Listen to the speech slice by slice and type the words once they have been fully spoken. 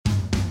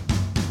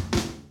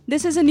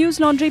This is a News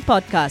Laundry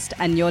podcast,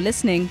 and you're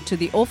listening to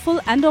the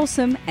Awful and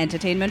Awesome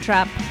Entertainment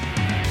Wrap.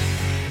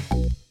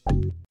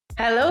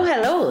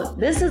 Hello.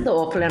 This is the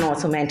Awful and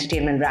Awesome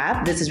Entertainment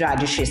Wrap. This is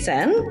Rajeshri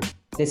Sen.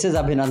 This is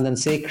Abhinandan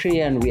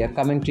Sekhri, and we are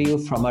coming to you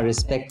from our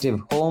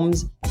respective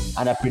homes.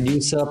 And our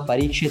producer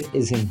Parikshit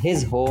is in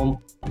his home.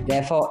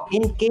 Therefore,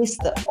 in case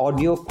the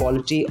audio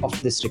quality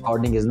of this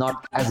recording is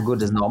not as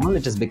good as normal,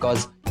 it is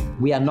because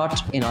we are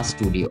not in our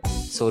studio.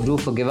 So do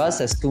forgive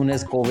us. As soon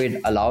as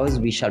COVID allows,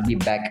 we shall be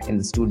back in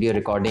the studio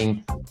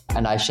recording,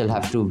 and I shall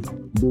have to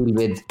deal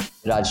with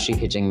Rajshri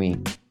hitting me.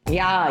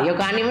 Yeah, you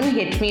can't even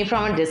hit me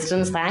from a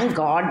distance, thank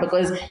God,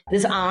 because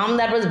this arm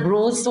that was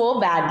bruised so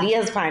badly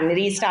has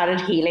finally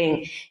started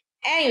healing.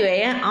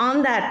 Anyway,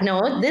 on that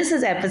note, this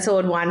is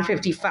episode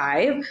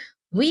 155.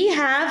 We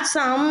have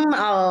some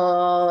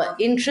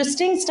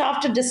interesting stuff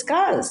to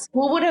discuss.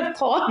 Who would have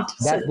thought?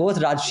 That both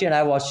Rajshri and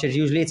I watched it.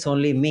 Usually it's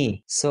only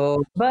me.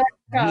 But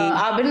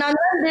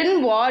Abhinandan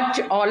didn't watch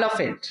all of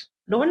it.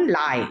 Don't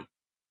lie.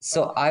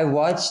 So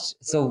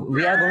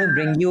we are going to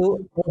bring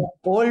you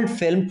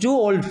two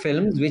old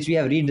films, which we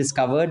have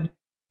rediscovered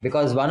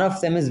because one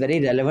of them is very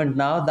relevant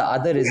now. The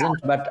other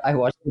isn't, but I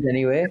watched it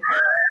anyway.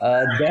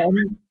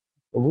 Then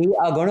we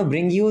are going to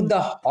bring you the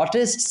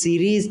hottest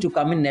series to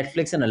come in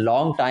Netflix in a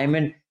long time,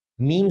 and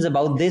memes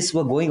about this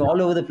were going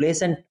all over the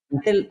place. And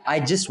until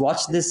I just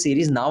watched this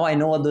series, now I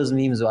know what those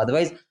memes were.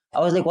 Otherwise, I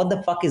was like, what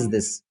the fuck is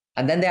this?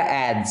 And then there are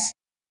ads.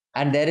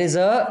 And there is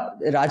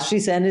Rajshri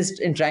Sen is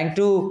in trying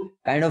to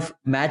kind of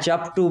match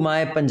up to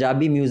my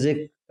Punjabi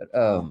music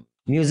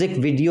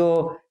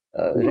video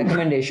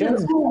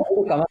recommendations.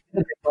 To come up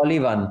with a Bengali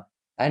one.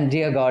 And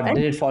dear God,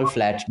 did it fall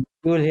flat?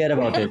 You will hear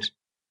about it.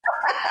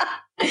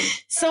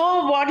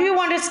 So what do you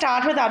want to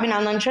start with,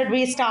 Abhinandan? Should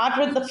we start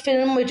with the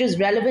film which is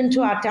relevant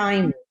to our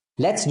time?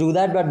 Let's do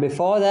that. But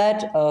before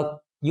that,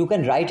 you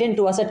can write in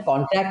to us at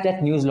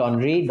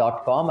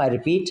contact@newslaundry.com. I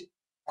repeat,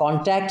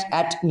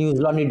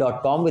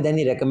 contact@newslaundry.com with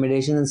any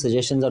recommendations and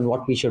suggestions on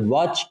what we should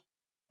watch.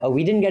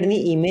 We didn't get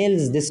any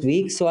emails this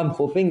week, so I'm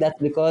hoping that's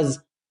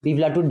because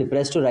people are too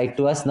depressed to write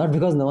to us, not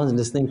because no one's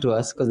listening to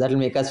us, because that'll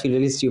make us feel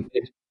really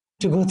stupid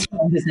to go through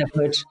all this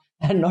effort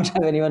and not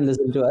have anyone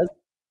listen to us.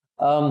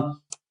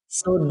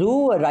 So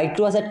do write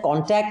to us at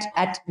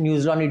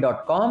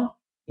contact@newslaundry.com.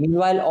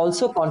 Meanwhile,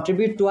 also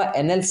contribute to our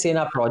NL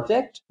Sena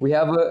project. We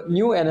have a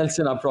new NL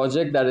Sena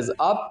project that is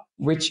up,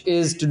 which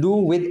is to do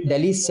with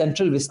Delhi's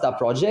Central Vista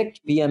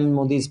project. PM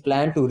Modi's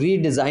plan to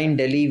redesign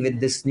Delhi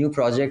with this new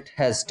project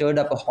has stirred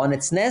up a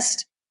hornet's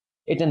nest.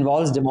 It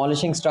involves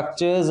demolishing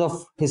structures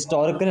of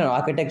historical and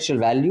architectural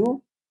value.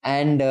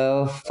 And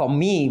for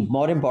me,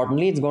 more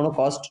importantly, it's going to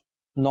cost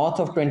north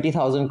of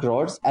 20,000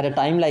 crores. At a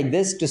time like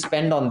this, to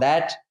spend on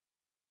that,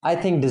 I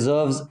think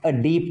deserves a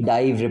deep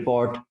dive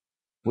report,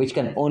 which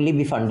can only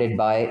be funded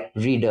by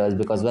readers,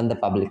 because when the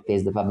public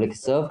pays, the public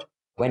is served.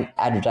 When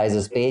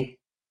advertisers pay,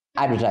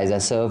 advertisers are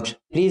served.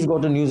 Please go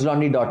to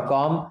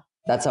newslaundry.com.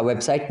 That's our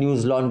website,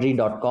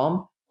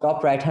 newslaundry.com.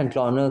 Top right-hand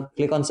corner,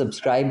 click on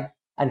subscribe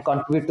and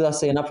contribute to the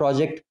Sena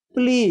project,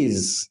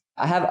 please.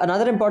 I have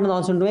another important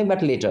announcement to make,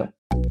 but later.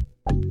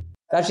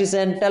 Rajshri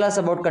Sen, tell us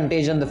about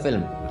Contagion, the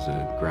film. It was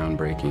a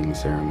groundbreaking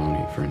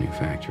ceremony for a new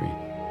factory.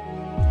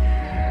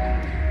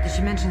 Did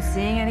she mention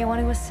seeing anyone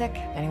who was sick?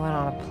 Anyone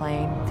on a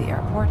plane, the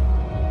airport?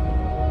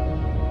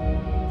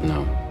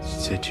 No, she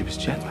said she was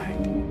jet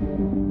lagged.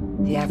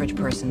 The average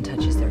person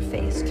touches their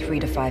face 3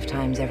 to 5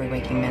 times every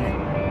waking minute.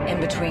 In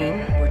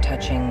between, we're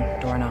touching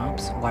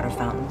doorknobs, water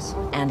fountains,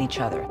 and each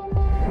other.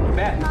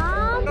 Beth.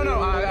 Mom?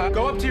 No,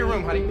 go up to your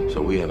room, honey.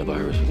 So we have a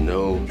virus with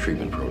no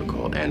treatment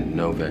protocol and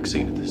no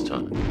vaccine at this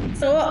time.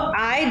 So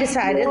I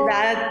decided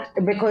that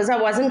because I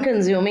wasn't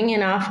consuming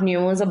enough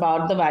news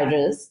about the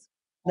virus,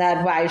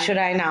 that why should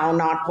I now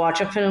not watch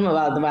a film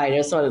about the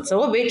virus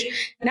also,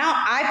 which now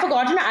I've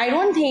forgotten. I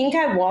don't think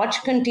I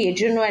watched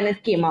Contagion when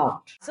it came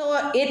out. So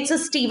it's a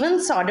Steven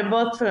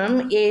Soderbergh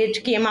film.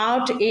 It came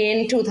out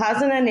in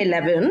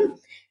 2011,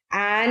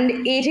 and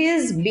it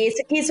is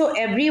basically, so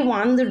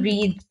everyone, the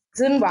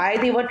reason why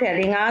they were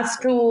telling us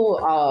to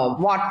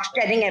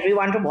telling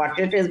everyone to watch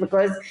it is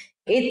because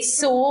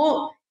it's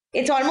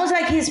almost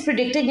like he's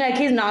predicting, like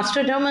he's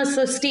Nostradamus.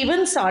 So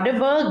Steven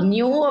Soderbergh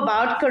knew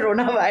about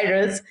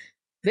coronavirus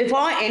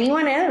before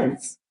anyone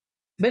else,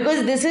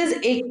 because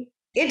it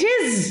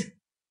is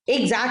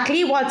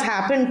exactly what's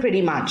happened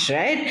pretty much,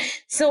 right?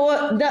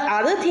 So the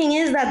other thing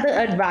is that the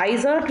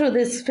advisor to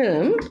this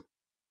film,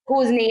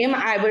 whose name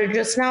I will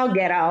just now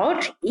get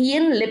out,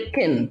 Ian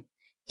Lipkin,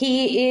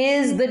 he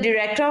is the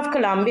director of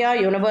Columbia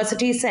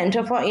University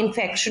Center for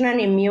Infection and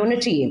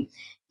Immunity.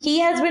 He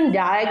has been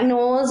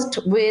diagnosed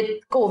with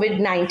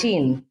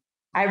COVID-19,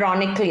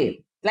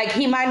 ironically. Like,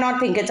 he might not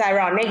think it's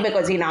ironic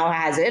because he now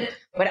has it,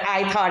 but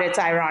I thought it's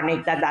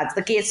ironic that that's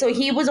the case. So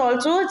he was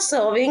also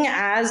serving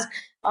as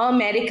a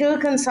medical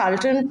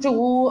consultant to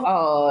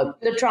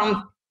the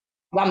Trump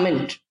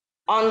government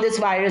on this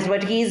virus,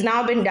 but he's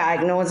now been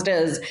diagnosed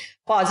as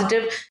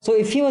positive. So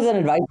if he was an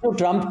advisor to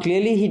Trump,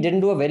 clearly he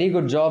didn't do a very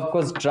good job,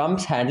 because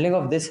Trump's handling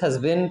of this has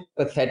been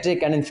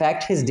pathetic. And in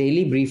fact, his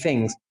daily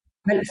briefings,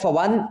 well, for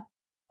one,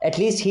 at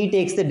least he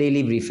takes the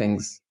daily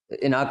briefings.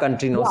 In our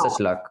country, no such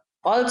luck.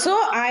 Also,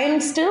 I'm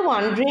still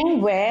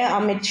wondering where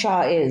Amit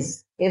Shah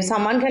is. If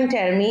someone can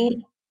tell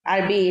me,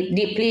 I'll be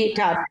deeply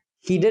touched.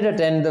 He did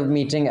attend the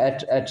meeting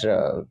at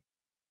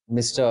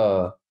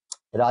Mr.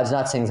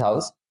 Rajnath Singh's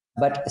house.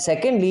 But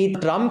secondly,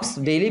 Trump's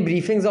daily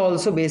briefings are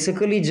also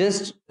basically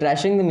just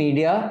trashing the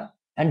media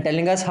and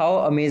telling us how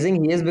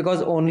amazing he is,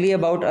 because only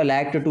about 1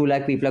 lakh to 2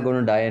 lakh people are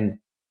going to die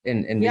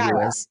in the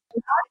US.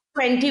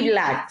 20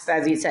 lakhs,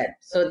 as he said.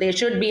 So they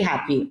should be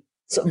happy.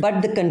 So,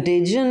 but the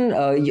Contagion,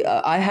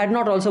 I had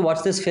not also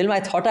watched this film. I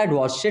thought I'd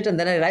watched it, and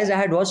then I realized I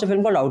had watched a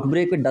film called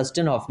Outbreak with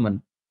Dustin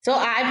Hoffman. So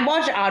I've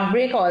watched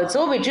Outbreak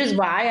also, which is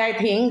why I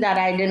think that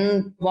I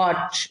didn't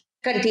watch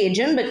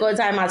Contagion, because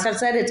I must have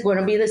said it's going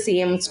to be the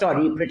same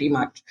story pretty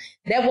much.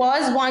 There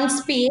was one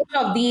spate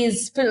of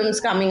these films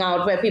coming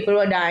out where people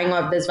were dying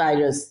of this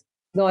virus.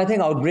 No, I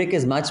think Outbreak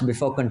is much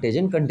before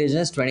Contagion. Contagion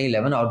is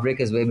 2011. Outbreak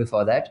is way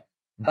before that.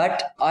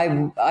 But I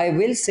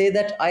will say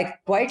that I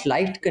quite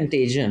liked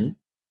Contagion.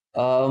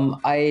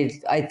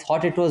 I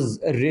thought it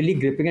was a really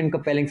gripping and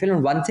compelling film.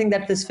 And one thing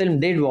that this film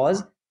did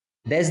was,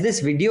 there's this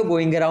video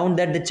going around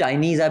that the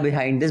Chinese are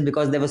behind this,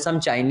 because there was some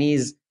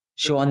Chinese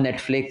show on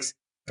Netflix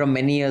from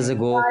many years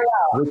ago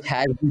which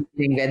has this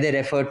thing where they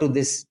refer to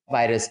this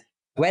virus.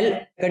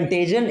 Well,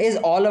 Contagion is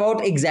all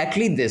about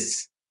exactly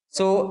this.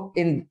 So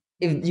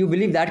if you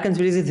believe that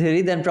conspiracy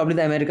theory, then probably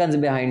the Americans are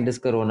behind this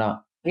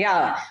corona.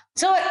 Yeah.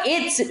 So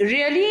it's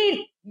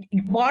really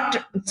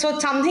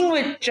something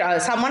which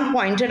someone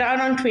pointed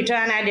out on Twitter,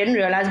 and I didn't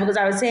realize, because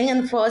I was saying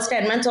in the first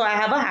 10 minutes, so I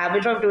have a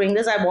habit of doing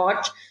this. I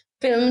watch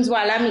films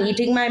while I'm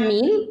eating my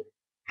meal,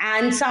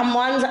 and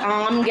someone's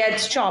arm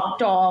gets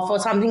chopped off or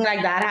something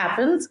like that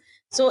happens.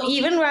 So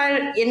even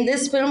while in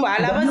this film,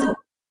 while I was...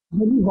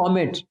 You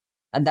vomit,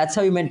 and that's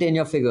how you maintain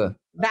your figure.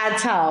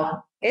 That's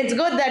how. It's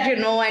good that you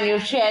know and you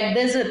shared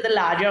this with the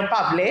larger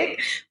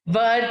public.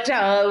 But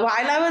while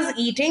I was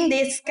eating,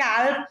 they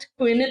scalped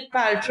Gwyneth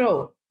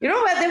Paltrow. You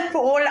know, where they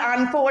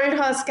unfold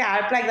her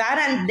scalp like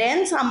that. And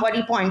then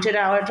somebody pointed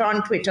out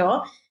on Twitter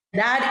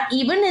that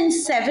even in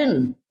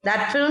Seven,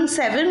 that film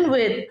Seven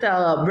with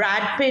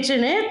Brad Pitt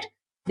in it,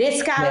 they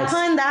scalp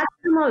her in that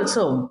film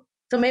also.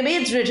 So maybe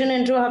it's written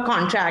into her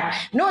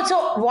contract. No,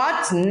 so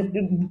what's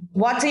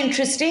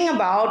interesting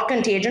about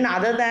Contagion,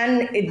 other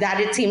than that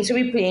it seems to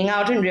be playing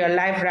out in real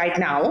life right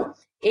now,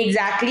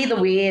 exactly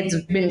the way it's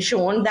been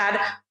shown,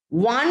 that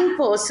one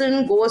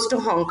person goes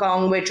to Hong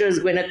Kong, which is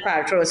Gwyneth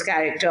Paltrow's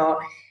character,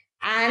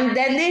 and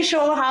then they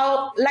show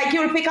how, like,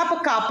 you'll pick up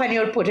a cup and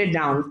you'll put it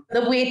down.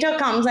 The waiter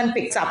comes and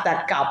picks up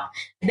that cup.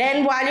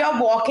 Then while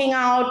you're walking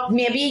out,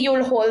 maybe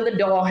you'll hold the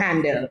door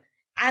handle.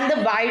 And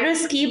the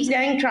virus keeps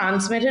getting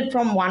transmitted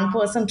from one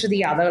person to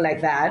the other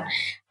like that.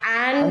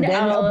 And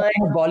then a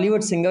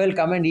Bollywood singer will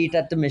come and eat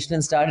at the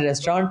Michelin-starred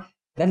restaurant.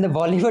 Then the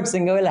Bollywood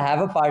singer will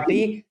have a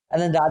party,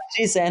 and then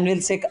Rajshri Sen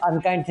will say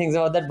unkind things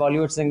about that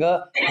Bollywood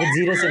singer with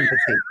zero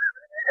sympathy.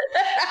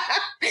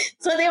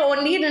 So they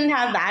only didn't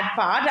have that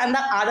part. And the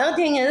other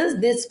thing is,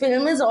 this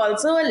film is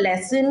also a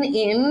lesson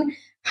in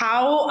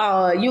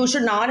how you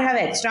should not have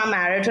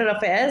extramarital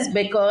affairs,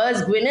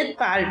 because Gwyneth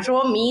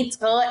Paltrow meets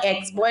her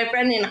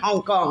ex-boyfriend in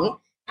Hong Kong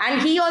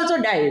and he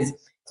also dies.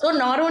 So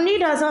not only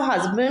does her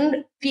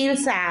husband feel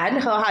sad,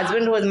 her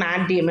husband, who was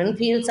Matt Damon,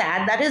 feels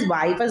sad that his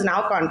wife has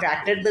now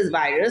contracted this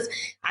virus,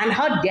 and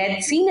her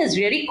death scene is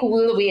really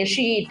cool, the way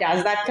she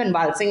does that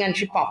convulsing and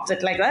she pops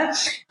it like that.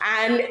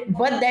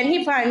 But then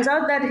he finds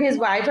out that his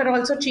wife had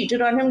also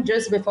cheated on him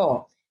just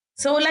before.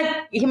 So,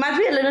 like, he must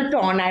be a little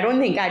torn. I don't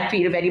think I'd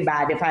feel very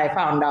bad if I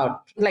found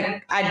out.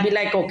 Like, I'd be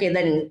like, okay,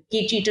 then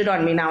he cheated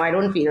on me. Now I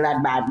don't feel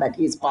that bad, but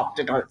he's popped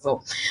it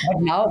also.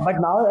 But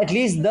now at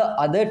least the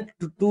other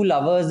two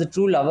lovers, the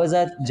true lovers,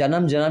 are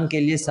Janam Janam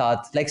Ke Liye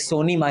Saath. Like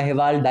Soni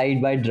Mahewal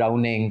died by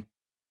drowning,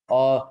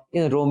 or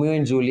Romeo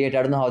and Juliet.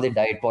 I don't know how they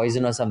died,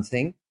 poison or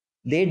something.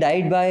 They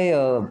died by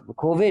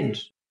COVID.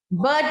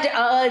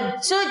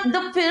 But so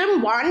the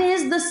film, one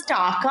is the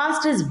star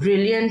cast is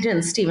brilliant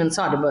in Steven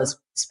Soderbergh's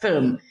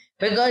film.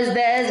 Because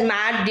there's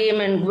Matt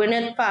Damon,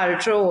 Gwyneth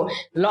Paltrow,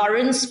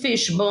 Lawrence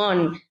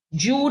Fishburne,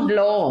 Jude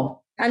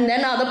Law, and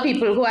then other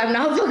people who I've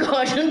now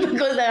forgotten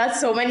because there are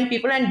so many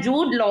people. And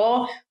Jude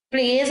Law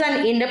plays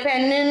an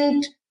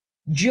independent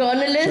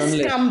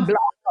journalist from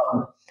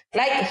blogger.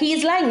 Like,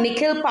 he's like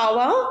Nikhil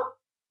Power,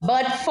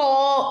 but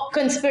for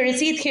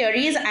conspiracy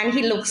theories, and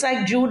he looks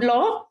like Jude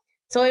Law.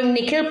 So if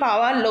Nikhil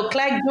Power looked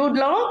like Jude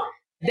Law,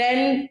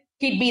 then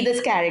he'd be this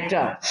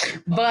character.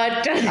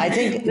 But I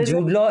think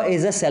Jude Law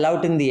is a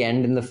sellout in the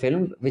end in the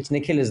film, which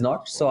Nikhil is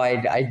not. So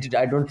I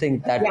don't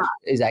think that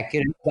is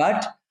accurate.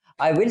 But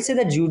I will say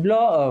that Jude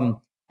Law,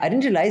 I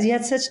didn't realize he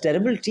had such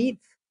terrible teeth.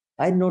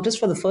 I noticed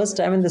for the first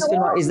time in this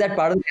film. Is that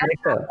part of the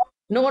character?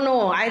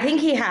 No. I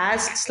think he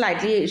has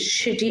slightly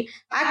shitty.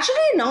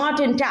 Actually, not.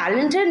 In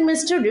Talented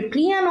Mr.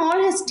 Ripley and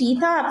all, his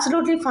teeth are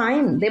absolutely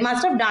fine. They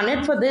must have done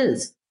it for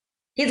this.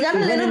 He's got a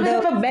little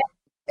bit of a bend.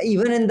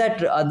 Even in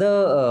that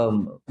other,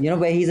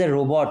 where he's a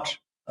robot,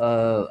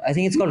 I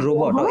think it's called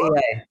Robot or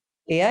AI.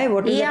 AI,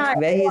 what is that?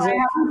 Where he's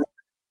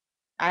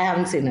I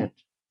haven't seen it.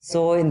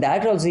 So in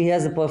that also he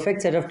has a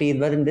perfect set of teeth,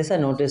 but in this I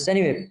noticed.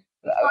 Anyway,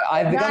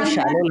 I've become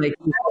shallow like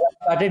you.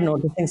 I started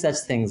noticing such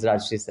things,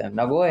 Rajshri Sen.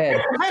 Now go ahead.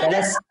 Tell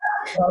us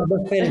about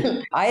the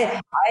film.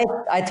 I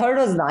thought it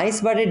was nice,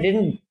 but it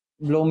didn't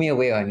blow me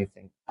away or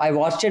anything. I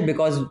watched it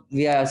because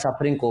we are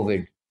suffering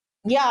COVID.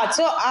 Yeah,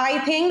 so I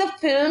think the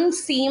film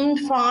seemed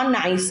far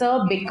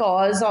nicer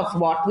because of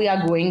what we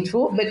are going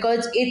through.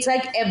 Because it's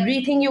like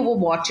everything you were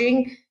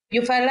watching,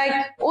 you felt like,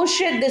 oh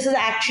shit, this is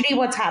actually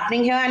what's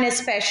happening here. And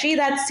especially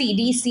that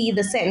CDC,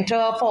 the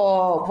Center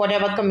for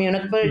whatever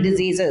communicable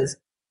diseases.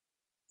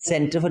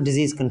 Center for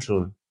Disease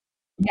Control.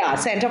 Yeah,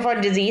 Center for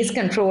Disease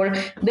Control.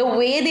 The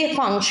way they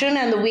function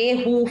and the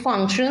way who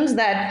functions,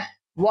 that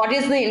what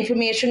is the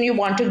information you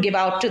want to give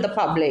out to the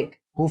public?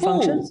 Who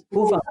functions?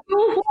 Who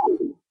functions?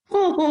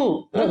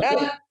 Who?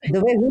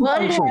 The way who World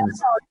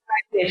functions. Health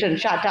Organization,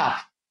 shut up.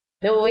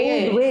 The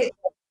way, The way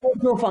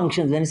who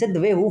functions. When I said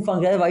the way who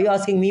functions, why are you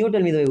asking me? You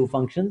tell me the way who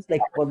functions.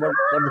 Like what the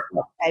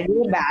fuck?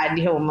 very bad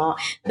humor.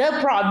 The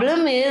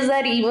problem is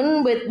that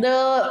even with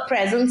the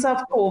presence of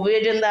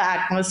COVID in the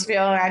atmosphere,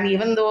 and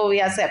even though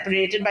we are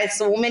separated by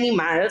so many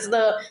miles,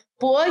 the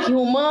poor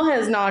humor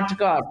has not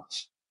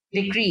got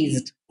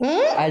decreased.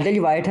 I'll tell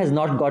you why it has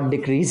not got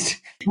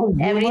decreased.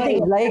 Everything-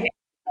 Humor is like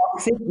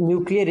toxic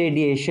nuclear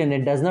radiation.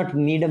 It does not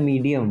need a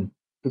medium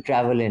to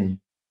travel in.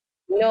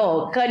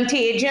 No,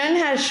 Contagion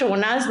has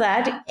shown us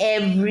that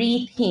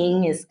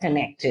everything is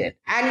connected.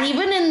 And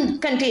even in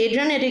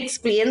Contagion, it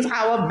explains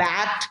how a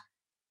bat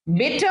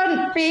bit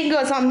a pig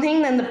or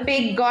something, then the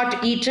pig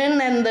got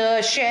eaten, and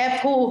the chef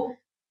who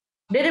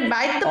did it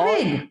bite the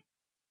pig?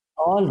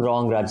 All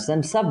wrong,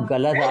 Rajasthan. सब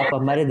गलत आप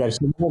हमारे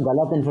दर्शकों को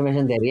गलत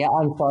information दे रही है.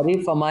 I'm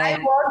sorry for my I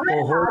was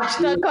co-host.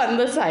 stuck on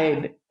the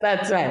side.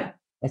 That's right.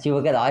 That you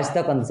work at Aaj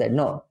Tak on the side.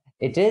 No,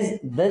 it is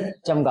the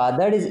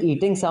chamgadad is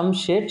eating some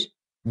shit.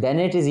 Then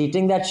it is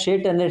eating that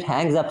shit and it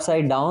hangs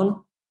upside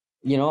down,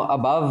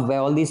 above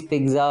where all these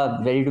pigs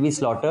are ready to be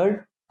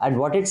slaughtered. And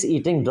what it's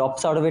eating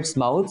drops out of its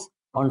mouth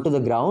onto the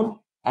ground,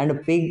 and a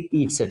pig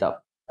eats it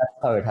up.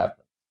 That's how it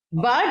happens.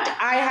 But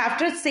I have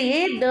to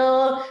say,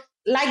 the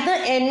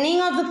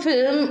ending of the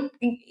film,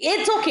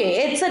 it's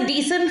okay. It's a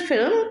decent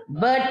film,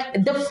 but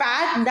the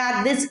fact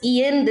that this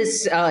Ian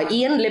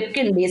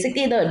Lipkin,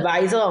 basically the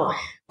advisor,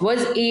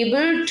 was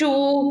able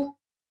to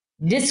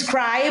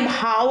describe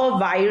how a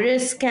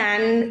virus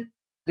can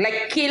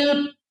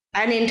kill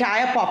an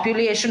entire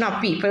population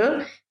of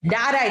people,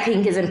 that I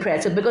think is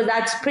impressive, because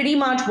that's pretty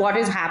much what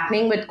is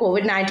happening with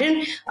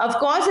COVID-19. Of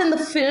course, in the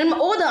film,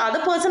 the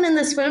other person in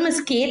this film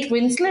is Kate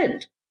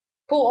Winslet,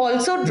 who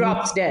also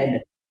drops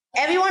dead.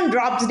 Everyone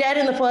drops dead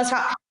in the first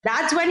half.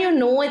 That's when you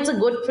know it's a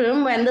good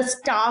film, when the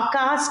star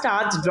cast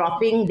starts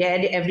dropping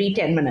dead every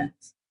 10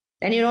 minutes.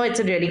 Then you know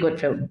it's a really good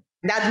film.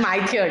 That's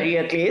my theory,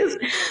 at least.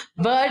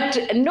 But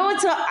no,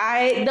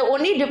 the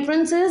only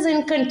difference is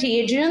in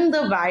Contagion,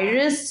 the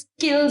virus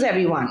kills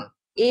everyone.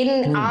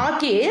 In our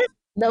case,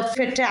 the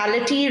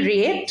fatality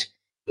rate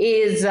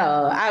is,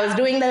 I was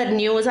doing the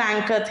news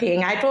anchor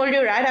thing. I told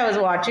you, right? I was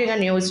watching a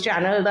news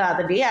channel the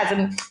other day,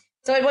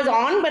 so it was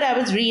on, but I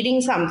was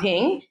reading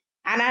something,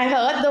 and I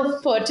heard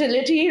the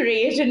fertility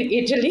rate in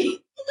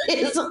Italy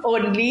is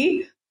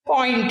only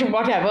point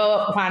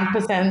whatever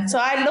 1%. So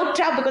I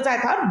looked up because I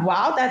thought,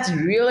 wow, that's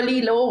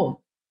really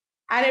low.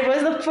 And it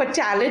was the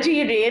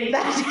fatality rate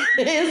that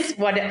is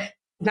what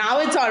now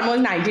it's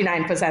almost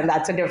 99%.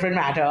 That's a different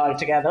matter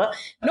altogether.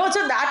 No,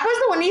 so that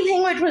was the only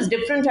thing which was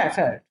different, I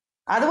felt.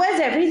 Otherwise,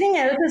 everything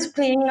else is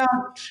playing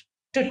out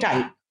to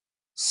type.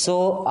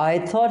 So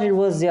I thought it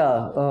was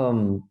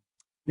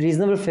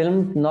reasonable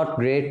film, not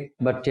great,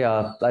 but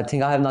yeah, I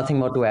think I have nothing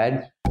more to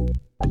add.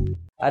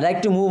 I'd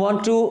like to move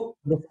on to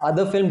this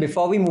other film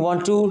before we move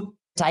on to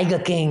Tiger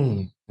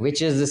King,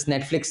 which is this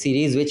Netflix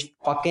series, which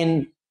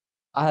fucking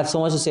I have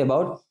so much to say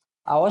about.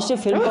 I watched a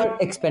film called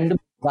Expendables.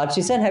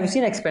 Rajshri Sen, have you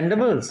seen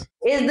Expendables?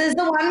 Is this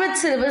the one with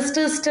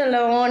Sylvester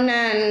Stallone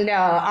and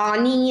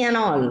Arnie and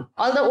all?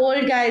 All the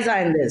old guys are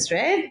in this,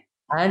 right?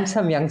 And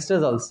some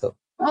youngsters also.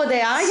 Oh,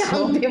 they are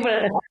young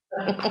people.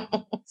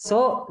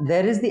 So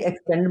there is the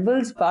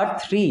Expendables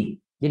Part 3.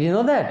 Did you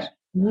know that?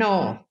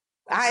 No.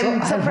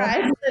 I'm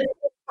surprised that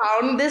you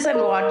found this and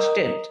watched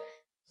it.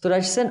 So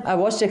Rajshri Sen, I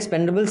watched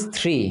Expendables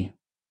 3.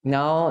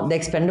 Now, the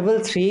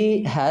Expendables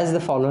 3 has the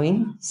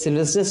following: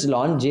 Sylvester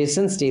Stallone,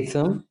 Jason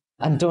Statham,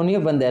 Antonio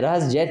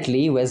Banderas, Jet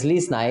Li, Wesley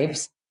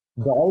Snipes,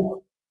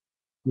 Dolph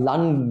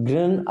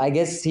Lundgren, I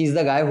guess he's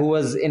the guy who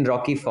was in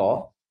Rocky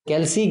 4,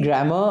 Kelsey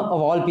Grammer,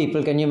 of all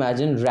people, can you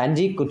imagine,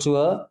 Randy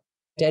Couture,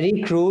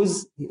 Terry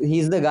Crews,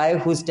 he's the guy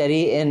who's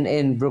Terry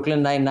in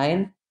Brooklyn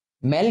Nine-Nine,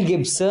 Mel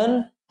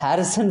Gibson,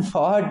 Harrison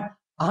Ford,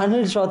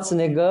 Arnold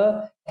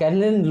Schwarzenegger,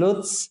 Kellen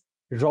Lutz,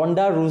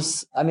 Ronda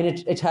Rousey. I mean,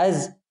 it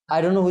has,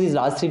 I don't know who these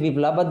last three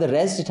people are, but the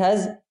rest it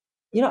has,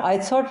 I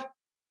thought,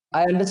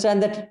 I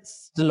understand that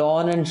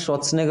Stallone and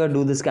Schwarzenegger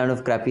do this kind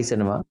of crappy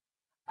cinema.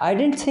 I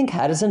didn't think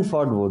Harrison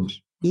Ford would.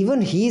 Even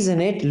he's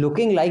in it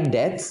looking like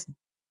death,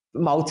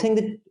 mouthing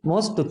the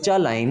most tucha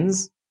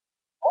lines.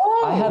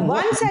 Oh, I have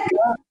one second.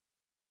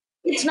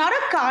 It's not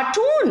a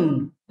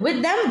cartoon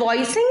with them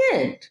voicing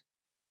it.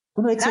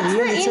 No, it's That's a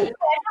real. the It's a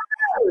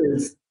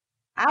Incredibles.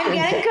 I'm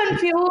getting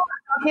confused.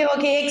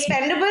 Okay.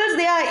 Expendables,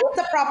 it's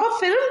a proper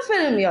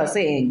film, you're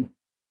saying.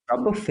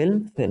 proper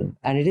film,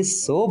 and it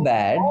is so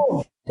bad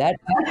Oh. that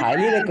I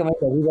highly recommend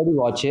everybody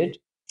watch it.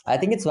 I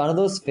think it's one of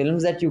those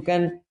films that you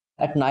can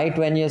at night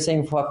when you're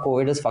saying fuck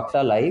COVID has fucked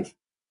our life,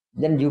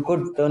 then you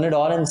could turn it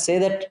on and say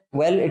that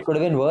well it could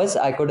have been worse.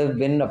 I could have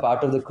been a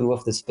part of the crew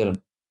of this film.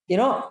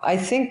 I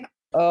think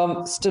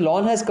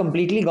Stallone has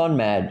completely gone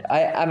mad.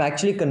 I'm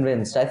actually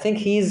convinced. I think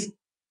he's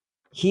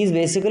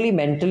basically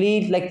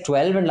mentally like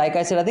 12, and like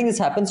I said, I think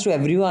this happens to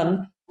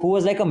everyone who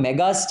was like a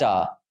mega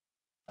star.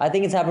 I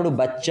think it's happened to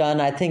Bachchan.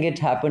 I think it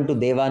happened to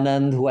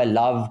Devanand, who I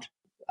loved.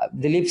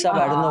 Dilip Saab,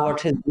 I don't know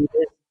what his deal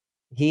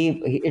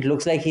is. It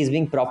looks like he's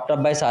being propped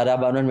up by Sara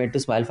Banu and made to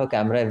smile for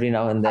camera every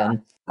now and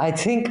then. I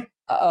think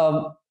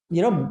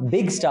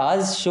big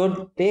stars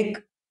should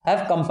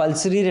have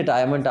compulsory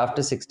retirement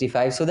after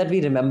 65 so that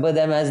we remember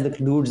them as the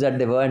dudes that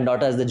they were and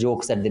not as the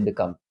jokes that they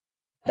become.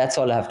 That's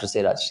all I have to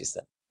say, Rajshri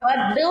sir.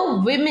 But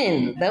the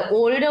women, the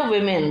older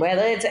women,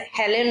 whether it's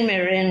Helen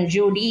Mirren,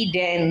 Judi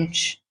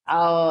Dench,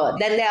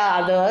 then there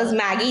are others,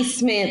 Maggie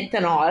Smith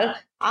and all,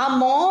 are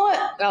more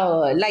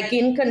like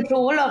in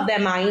control of their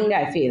mind,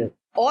 I feel.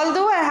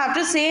 Although I have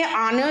to say,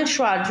 Arnold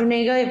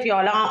Schwarzenegger, if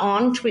y'all are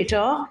on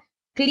Twitter,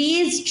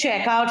 please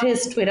check out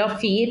his Twitter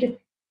feed.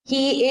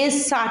 He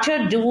is such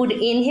a dude.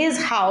 In his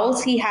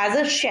house, he has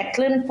a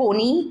Shetland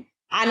pony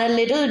and a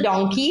little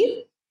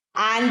donkey,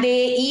 and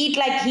they eat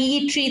like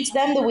he treats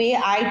them the way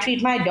I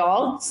treat my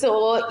dog.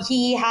 So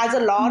he has a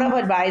lot of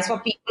advice for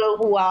people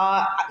who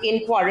are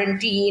in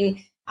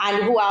quarantine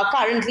and who are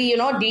currently,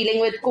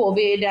 dealing with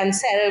COVID and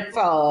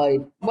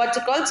what's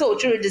it called,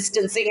 social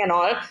distancing and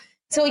all.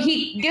 So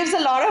he gives a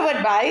lot of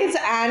advice,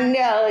 and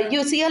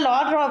you see a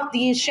lot of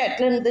this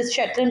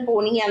Shetland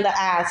pony and the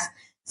ass.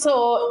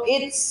 So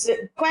it's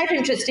quite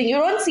interesting. You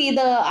don't see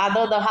the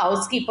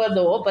housekeeper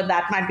though, but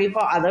that might be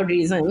for other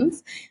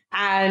reasons.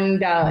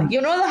 And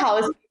the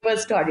housekeeper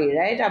story,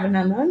 right,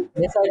 Abhinandan?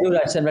 Yes, I do,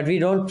 Rajshri, but we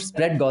don't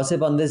spread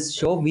gossip on this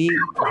show. We give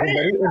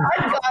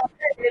Not gossip,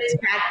 it's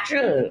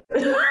factual.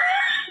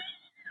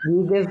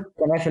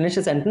 Can I finish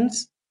a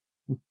sentence?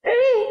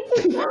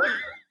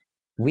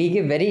 We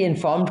give very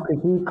informed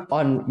critique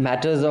on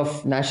matters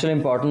of national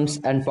importance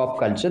and pop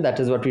culture. That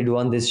is what we do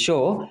on this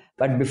show.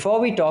 But before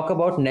we talk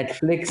about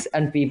Netflix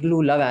and people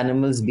who love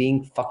animals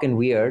being fucking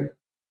weird,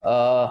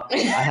 I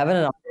have an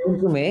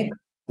announcement to make.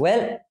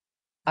 Well,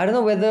 I don't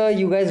know whether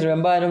you guys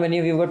remember. I know many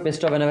of you got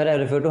pissed off whenever I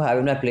refer to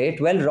having my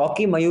plate. Well,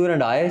 Rocky, Mayur,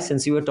 and I,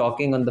 since you were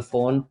talking on the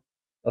phone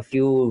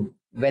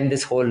when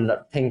this whole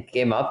thing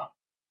came up,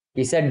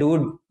 he said,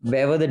 dude,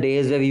 where were the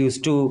days where we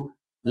used to,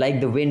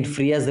 like the wind,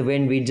 free as the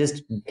wind, we'd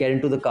just get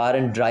into the car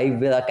and drive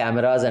with our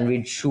cameras and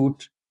we'd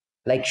shoot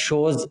like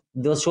shows.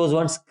 Those shows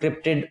weren't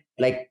scripted,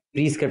 like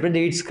pre-scripted.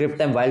 They'd script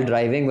them while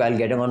driving, while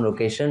getting on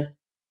location.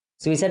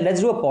 So we said,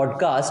 let's do a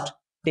podcast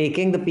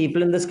taking the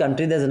people in this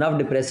country. There's enough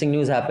depressing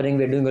news happening.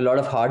 We're doing a lot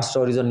of hard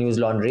stories on News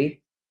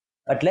Laundry.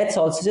 But let's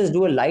also just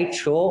do a light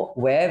show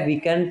where we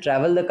can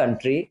travel the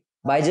country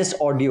by just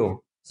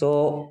audio.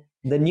 So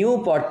the new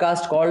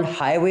podcast called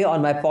Highway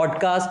on My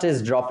Podcast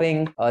is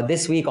dropping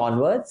this week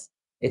onwards.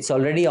 It's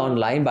already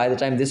online. By the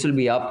time this will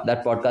be up,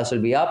 that podcast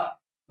will be up.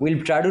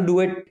 We'll try to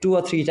do it 2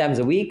 or 3 times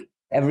a week.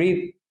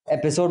 Every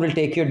episode will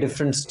take you a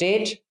different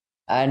state.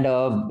 And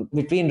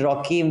between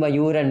Rocky,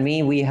 Mayur, and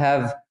me, we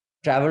have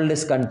traveled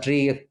this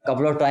country a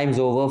couple of times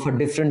over for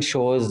different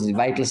shows,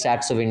 Vital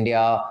Stats of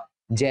India,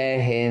 Jai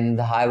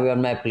Hind, Highway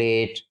on My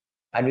Plate.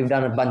 And we've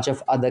done a bunch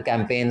of other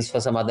campaigns for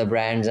some other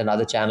brands and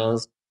other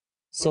channels.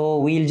 So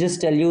we'll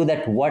just tell you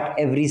that what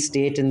every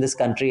state in this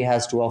country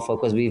has to offer,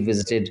 because we've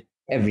visited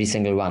every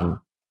single one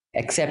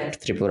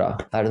except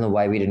Tripura. I don't know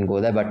why we didn't go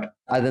there, but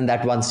other than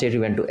that one state, we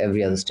went to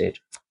every other state.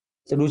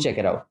 So do check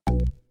it out.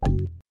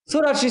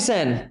 So Rajshri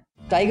Sen,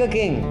 Tiger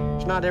King.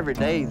 It's not every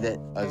day that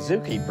a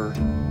zookeeper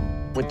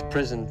went to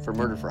prison for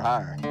murder for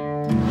hire.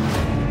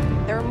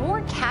 There are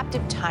more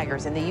captive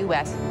tigers in the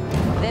U.S.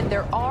 than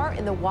there are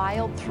in the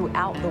wild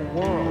throughout the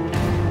world.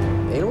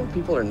 Animal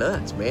people are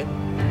nuts, man.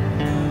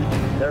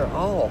 They're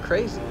all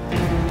crazy.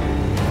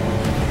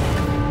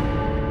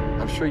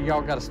 I'm sure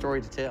y'all got a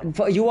story to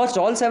tell. You watched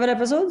all 7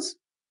 episodes?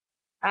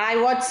 I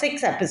watched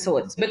 6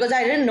 episodes because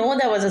I didn't know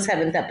there was a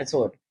 7th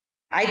episode.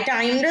 I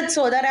timed it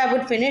so that I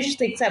would finish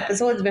 6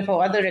 episodes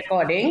before the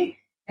recording.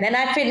 Then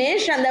I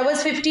finished and there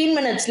was 15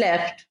 minutes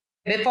left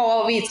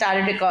before we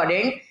started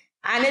recording.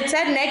 And it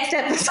said next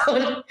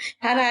episode.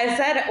 And I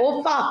said,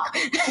 oh, fuck.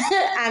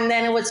 And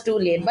then it was too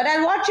late. But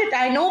I'll watch it.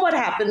 I know what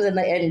happens in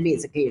the end,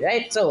 basically,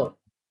 right? So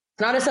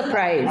it's not a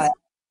surprise.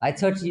 I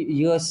thought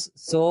you are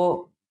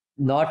so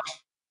not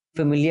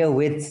familiar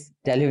with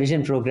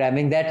television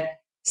programming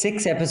that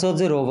 6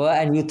 episodes are over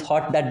and you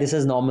thought that this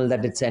is normal,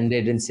 that it's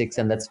ended in 6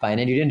 and that's fine.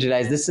 And you didn't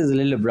realize this is a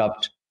little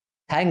abrupt.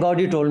 Thank God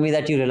you told me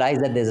that you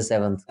realized that there's a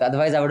 7th.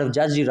 Otherwise, I would have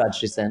judged you,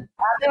 Rajshri Sen.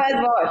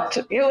 Otherwise, what?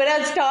 You would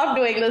have stopped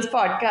doing this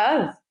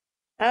podcast.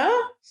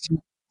 Huh?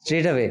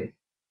 Straight away.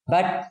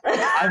 But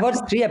I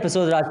watched 3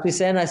 episodes, Rajshri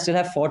Sen. I still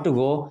have 4 to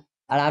go.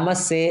 And I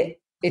must say,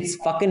 It's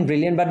fucking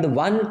brilliant. But the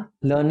one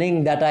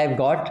learning that I've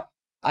got,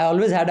 I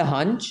always had a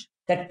hunch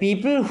that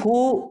people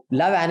who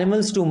love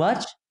animals too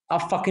much are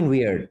fucking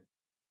weird.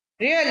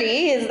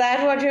 Really? Is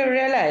that what you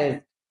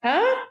realized?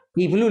 Huh?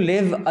 People who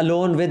live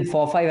alone with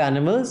 4 or 5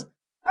 animals,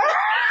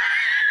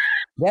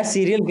 they're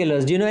serial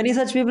killers. Do you know any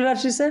such people,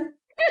 Rashid?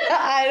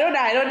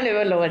 I don't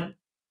live alone.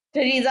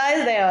 Teresa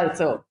is there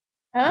also.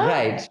 Huh?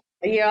 Right.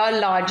 Your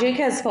logic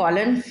has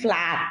fallen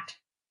flat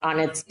on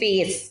its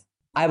face.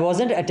 I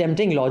wasn't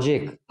attempting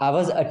logic. I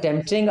was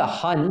attempting a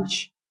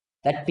hunch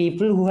that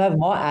people who have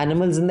more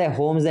animals in their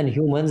homes than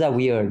humans are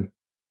weird.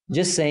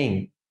 Just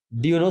saying.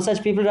 Do you know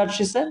such people,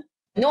 Rashid?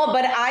 No,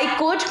 but I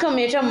could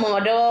commit a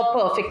murder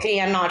perfectly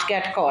and not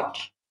get caught.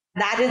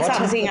 That is What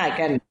something I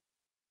can.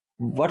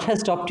 What has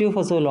stopped you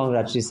for so long,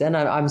 Rashid?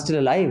 I'm still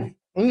alive.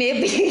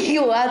 Maybe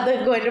you are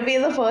going to be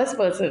the first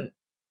person.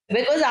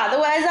 Because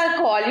otherwise, I'll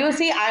call you.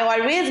 See, I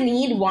always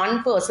need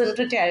one person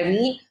to tell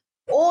me,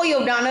 oh,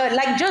 you've done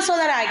like, just so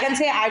that I can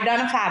say, I've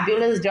done a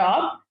fabulous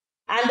job.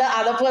 And the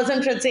other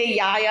person should say,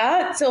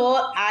 yeah. So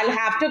I'll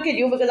have to kill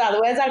you because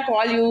otherwise, I'll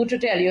call you to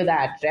tell you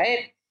that,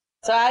 right?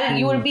 So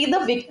you will be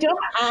the victim,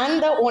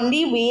 and the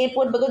only way it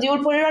would, because you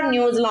will put it on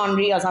News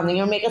Laundry or something,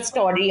 you'll make a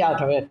story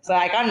out of it. So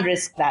I can't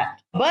risk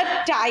that. But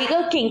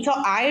Tiger King, so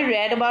I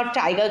read about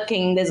Tiger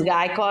King, this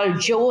guy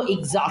called Joe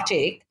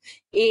Exotic,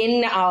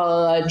 in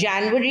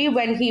January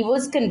when he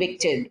was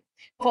convicted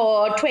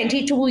for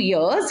 22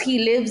 years. He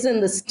lives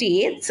in the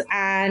States,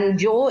 and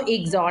Joe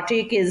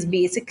Exotic is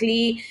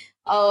basically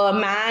a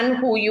man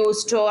who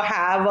used to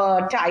have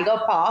a tiger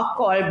park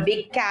called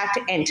Big Cat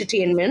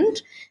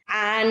Entertainment.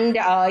 And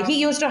he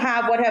used to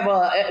have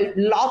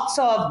lots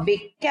of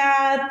big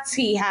cats.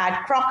 He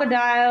had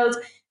crocodiles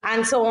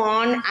and so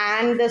on.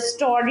 And the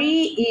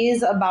story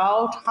is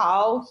about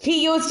how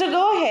he used to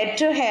go head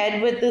to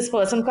head with this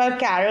person called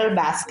Carol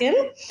Baskin,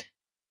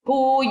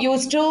 who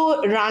used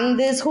to run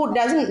this, who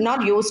doesn't,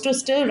 not used to,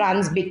 still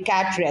runs Big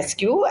Cat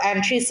Rescue.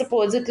 And she's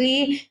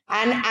supposedly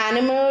an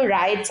animal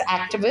rights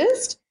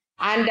activist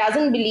and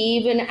doesn't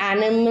believe in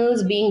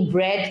animals being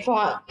bred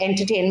for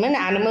entertainment,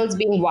 animals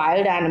being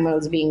wild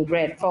animals being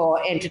bred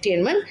for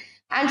entertainment.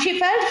 And she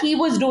felt he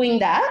was doing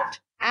that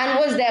and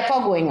was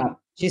therefore going up.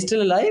 She's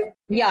still alive?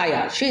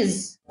 Yeah.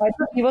 She's. I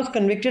thought he was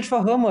convicted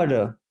for her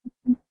murder.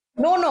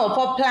 No,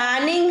 for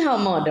planning her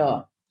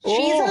murder.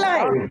 She's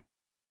alive.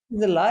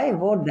 He's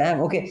alive. Oh,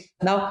 damn. Okay.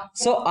 Now,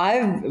 so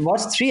I've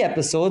watched 3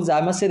 episodes.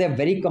 I must say they're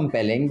very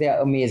compelling.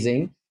 They're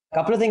amazing.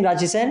 Couple of things,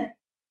 Raji said.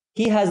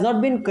 He has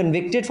not been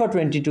convicted for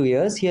 22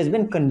 years. He has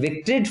been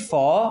convicted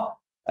for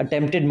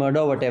attempted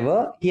murder or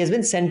whatever. He has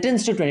been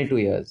sentenced to 22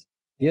 years.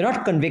 You're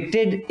not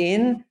convicted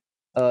in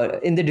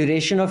the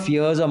duration of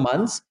years or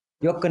months.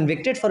 You're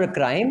convicted for a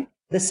crime.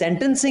 The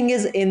sentencing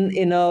is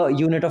in a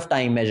unit of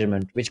time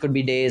measurement, which could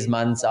be days,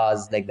 months,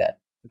 hours, like that.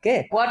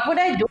 Okay. What would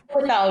I do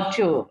without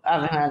you,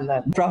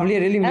 Abhinandan? Probably a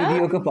really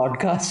mediocre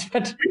podcast,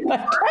 but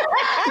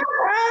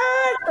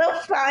so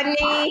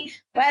funny.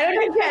 Why don't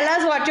you tell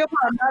us what you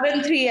found out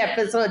in 3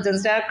 episodes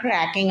instead of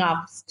cracking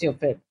up,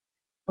 stupid?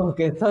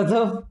 Okay,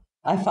 so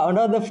I found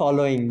out the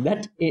following,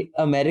 that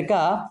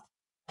America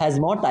has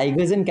more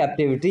tigers in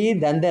captivity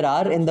than there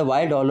are in the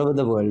wild all over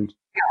the world.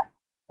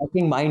 I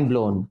think mind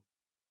blown.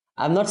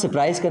 I'm not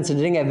surprised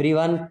considering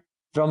everyone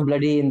from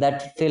bloody in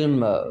that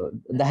film,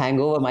 The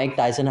Hangover, Mike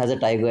Tyson has a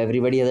tiger.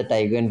 Everybody has a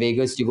tiger. In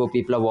Vegas, you go,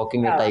 people are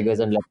walking with tigers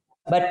and like.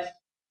 But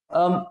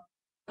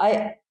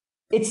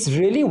it's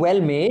really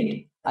well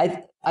made.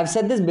 I've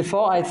said this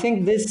before. I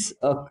think this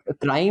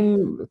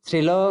crime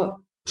thriller,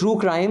 true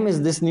crime,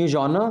 is this new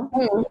genre.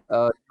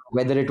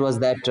 Whether it was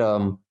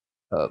that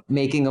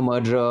Making a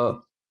Murderer,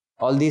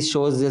 all these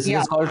shows. This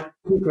is called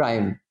true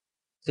crime.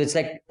 So it's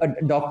like a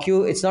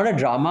it's not a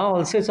drama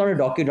also, it's not a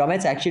docudrama,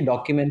 it's actually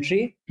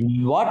documentary.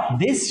 What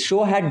this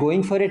show had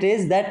going for it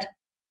is that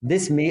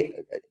this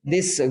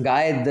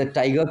guy, the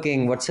Tiger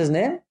King, what's his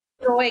name?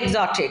 Joe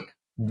Exotic.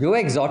 Joe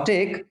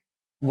Exotic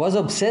was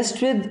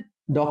obsessed with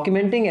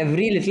documenting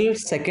every little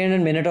second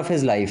and minute of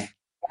his life.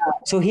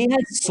 So he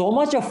has so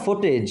much of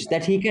footage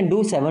that he can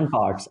do 7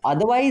 parts.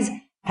 Otherwise,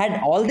 had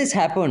all this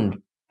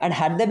happened and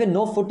had there been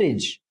no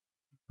footage,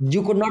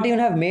 you could not even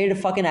have made a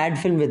fucking ad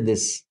film with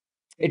this.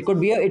 It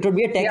would be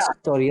a text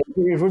story.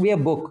 It would be a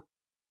book.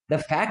 The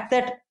fact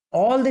that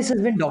all this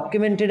has been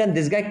documented and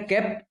this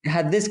guy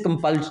had this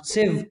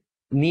compulsive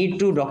need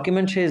to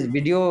document his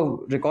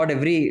video, record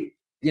every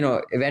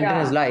event in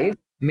his life,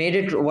 made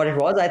it what it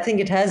was. I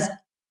think it has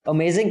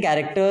amazing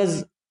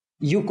characters.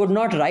 You could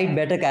not write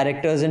better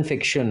characters in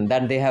fiction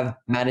that they have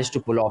managed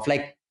to pull off.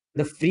 Like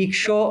the freak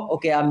show.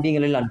 Okay, I'm being a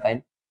little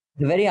unkind.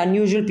 The very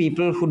unusual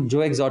people who Joe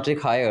Exotic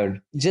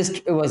hired,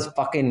 it was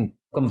fucking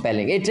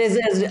compelling. It is.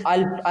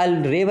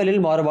 I'll rave a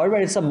little more about it,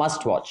 but it's a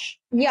must watch.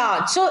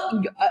 Yeah,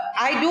 so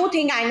I do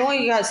think, I know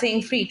you are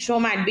saying freak show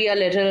might be a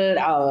little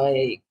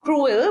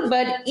cruel,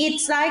 but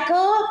it's like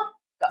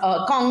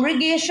a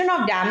congregation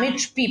of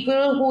damaged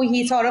people who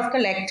he sort of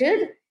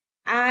collected,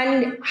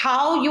 and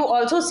how you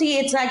also see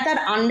it's like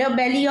that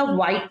underbelly of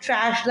white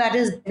trash that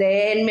is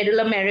there in middle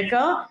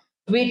America,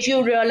 which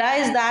you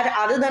realize that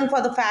other than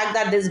for the fact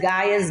that this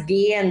guy is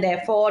gay and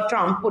therefore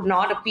Trump would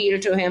not appeal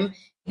to him,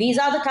 these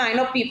are the kind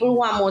of people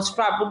who are most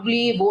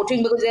probably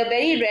voting because they're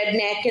very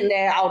redneck in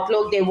their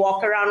outlook. They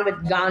walk around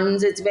with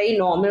guns. It's very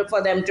normal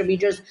for them to be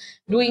just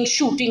doing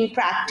shooting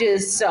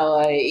practice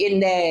in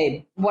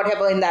their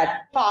whatever in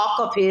that park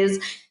of his.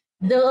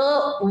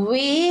 The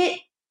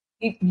way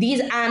these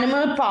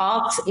animal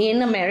parks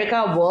in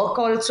America work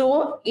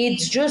also,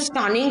 it's just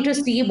stunning to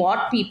see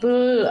what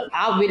people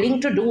are willing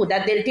to do,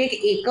 that they'll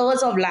take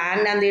acres of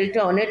land and they'll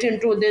turn it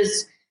into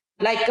this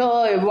like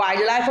a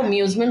wildlife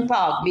amusement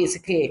park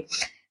basically.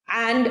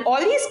 And all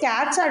these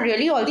cats are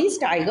really, all these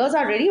tigers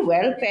are really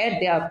well fed.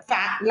 They are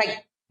fat,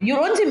 like you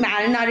don't see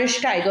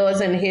malnourished tigers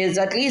in his,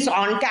 at least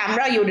on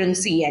camera you didn't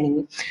see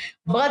any.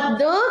 But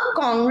the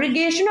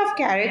congregation of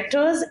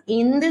characters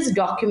in this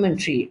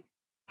documentary,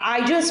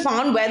 I just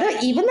found, whether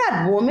even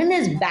that woman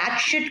is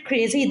batshit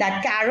crazy,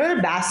 that Carol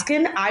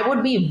Baskin, I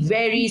would be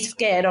very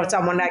scared of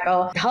someone like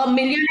her. Her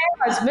millionaire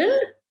husband.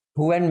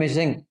 Who went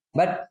missing.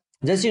 But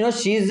just,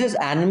 she's this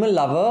animal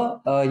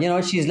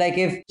lover. She's like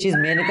if she's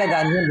Menaka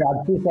Gandhi and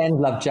Rajshri Sen's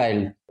love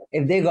child.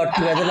 If they got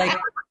together, like,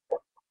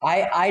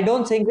 I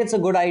don't think it's a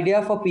good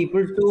idea for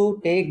people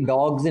to take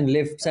dogs in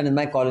lifts, and in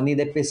my colony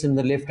they piss in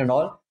the lift and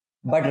all.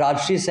 But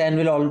Rajshri Sen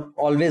will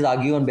always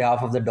argue on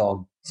behalf of the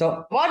dog.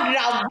 So what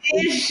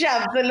rubbish,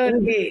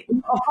 absolutely.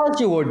 Of course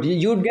you would.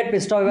 You'd get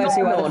pissed off if I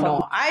say,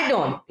 No, I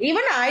don't.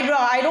 Even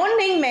I don't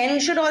think men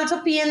should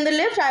also pee in the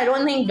lift. I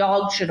don't think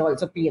dogs should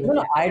also pee in the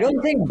lift. I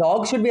don't think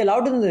dogs should be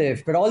allowed in the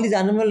lift. But all these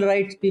animal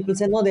rights people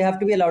say, no, they have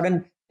to be allowed.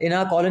 And in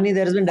our colony,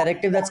 there has been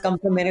directive that's come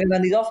from Menaka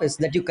Gandhi's office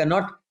that you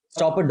cannot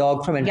stop a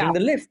dog from entering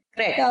the lift.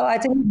 Correct. Yeah, I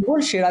think it's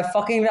bullshit. I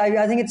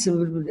think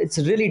it's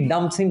a really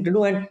dumb thing to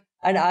do. And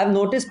I've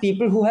noticed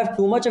people who have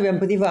too much of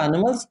empathy for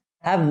animals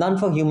have none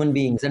for human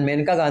beings. And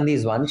Menaka Gandhi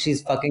is one.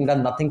 She's fucking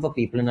done nothing for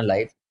people in her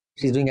life.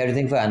 She's doing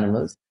everything for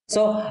animals.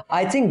 So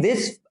I think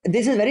this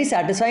is very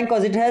satisfying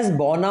because it has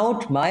borne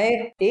out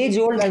my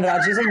age-old, and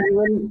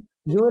Rajesh,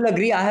 you will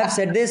agree. I have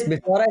said this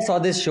before I saw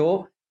this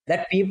show,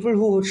 that people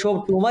who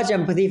show too much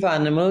empathy for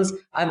animals,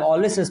 I'm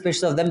always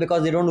suspicious of them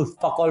because they don't do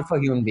fuck all for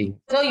human beings.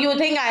 So you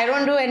think I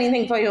don't do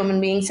anything for human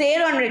beings? Say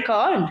it on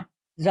record.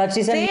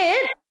 Rajesh, say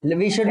it.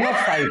 We should not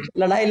fight.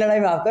 Ladai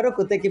maaf karo,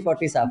 kutte ki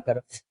potty saaf karo.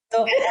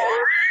 So,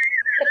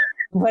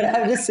 but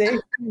I'm just saying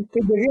to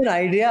give you an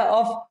idea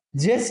of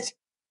just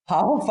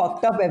how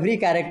fucked up every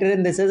character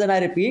in this is. And I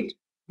repeat,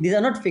 these are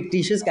not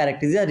fictitious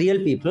characters. These are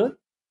real people.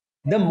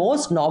 The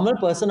most normal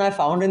person I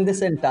found in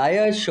this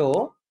entire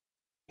show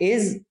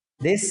is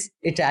this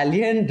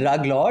Italian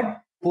drug lord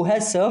who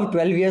has served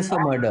 12 years for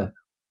murder.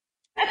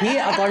 He,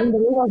 according to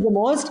me, was the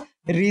most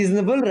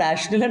reasonable,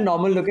 rational and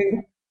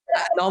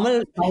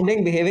normal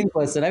sounding, behaving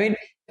person. I mean,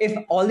 if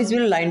all these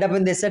people lined up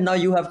and they said, now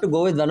you have to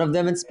go with one of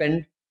them and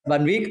spend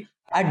 1 week,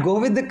 I'd go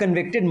with the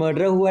convicted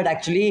murderer who had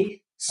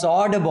actually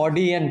sawed a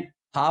body and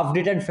halved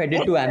it and fed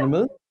it to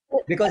animals,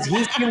 because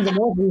he seemed the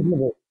most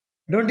reasonable.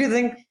 Don't you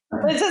think?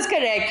 This is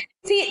correct.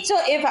 See, so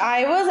if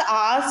I was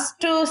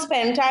asked to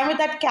spend time with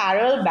that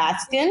Carol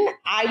Baskin,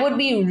 I would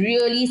be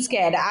really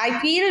scared. I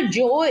feel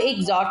Joe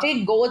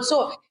Exotic goes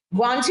so.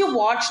 Once you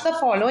watch the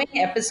following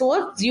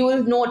episodes, you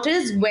will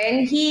notice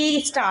when he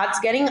starts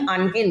getting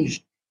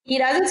unhinged. He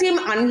doesn't seem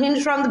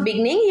unhinged from the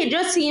beginning. He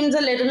just seems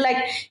a little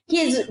like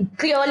he's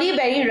clearly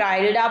very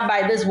riled up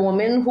by this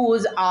woman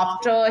who's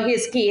after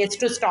his case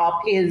to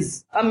stop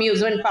his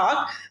amusement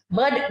park.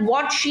 But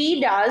what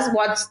she does,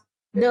 what's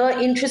the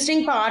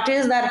interesting part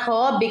is that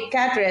her big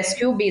cat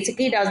rescue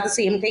basically does the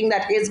same thing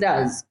that his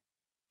does.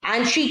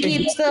 And she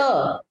keeps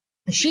the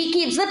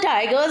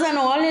tigers and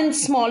all in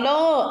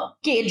smaller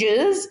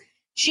cages.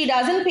 She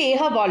doesn't pay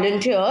her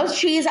volunteers.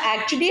 She is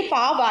actually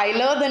far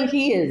viler than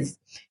he is.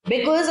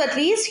 Because at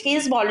least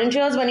his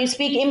volunteers, when you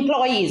speak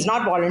employees,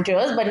 not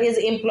volunteers, but his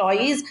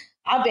employees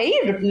are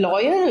very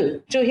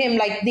loyal to him.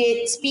 Like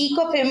they speak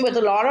of him with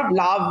a lot of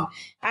love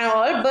and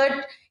all.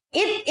 But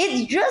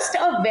it's just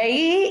a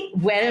very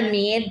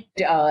well-made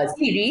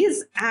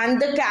series, and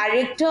the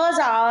characters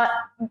are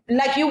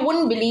like you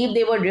wouldn't believe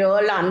they were real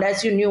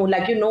unless you knew.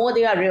 Like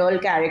they are real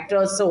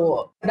characters,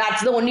 so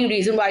that's the only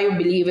reason why you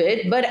believe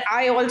it. But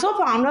I also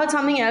found out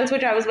something else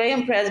which I was very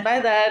impressed by,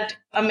 that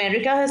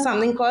America has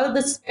something called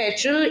the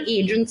Special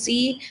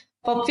Agency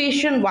for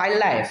Fish and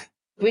Wildlife,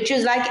 which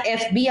is like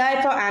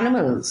FBI for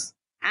animals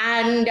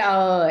and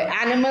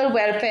animal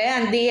welfare,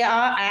 and they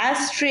are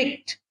as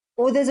strict.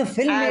 Oh, there's a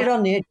film made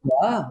on it.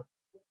 Yeah.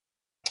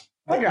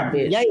 What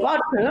rubbish? Yeah.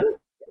 What film?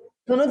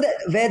 No,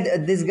 where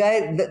this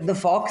guy, the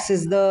fox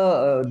is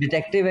the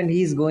detective, and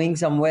he's going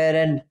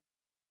somewhere,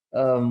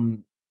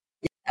 and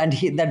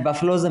that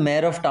buffalo's the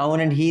mayor of town,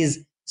 and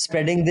he's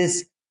spreading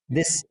this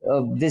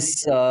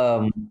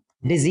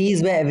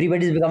disease where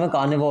everybody's become a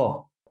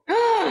carnivore.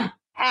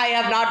 I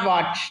have not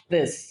watched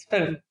this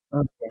film.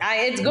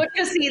 Okay. It's good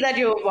to see that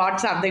you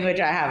watched something which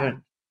I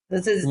haven't.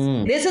 This is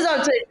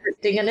also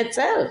interesting in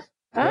itself.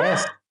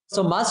 Yes.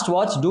 So must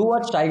watch. Do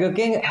watch Tiger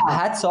King.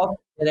 Hats off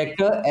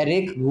director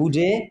Eric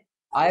Gouge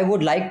I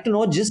would like to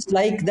know, just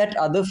like that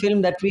other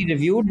film that we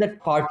reviewed, that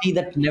party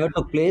that never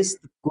took place,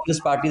 the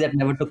coolest party that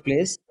never took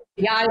place.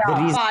 Yeah, The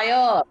yeah. reason, Fire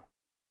yeah,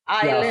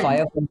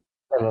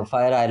 Island.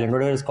 Fire Island,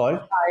 whatever it's called,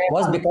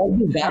 was Fire. because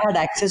the guy had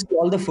access to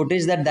all the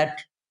footage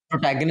that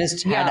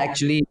protagonist had Yeah.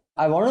 actually.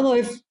 I want to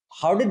know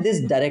how did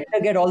this director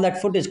get all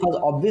that footage? Because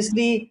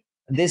obviously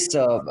this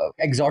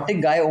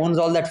exotic guy owns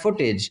all that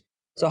footage.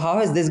 So how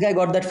has this guy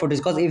got that footage?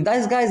 Because if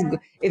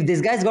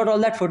this guy's got all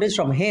that footage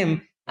from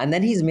him, and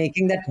then he's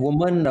making that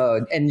woman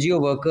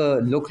NGO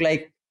worker look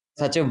like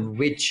such a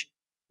witch,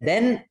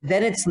 then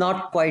it's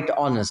not quite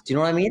honest. You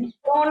know what I mean?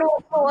 No, no.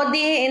 So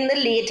they in the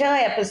later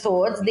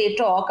episodes they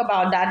talk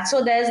about that.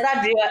 So there's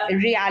that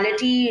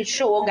reality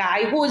show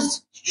guy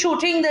who's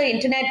shooting the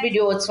internet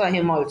videos for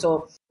him.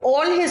 Also,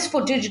 all his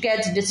footage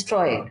gets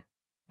destroyed.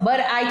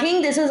 But I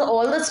think this is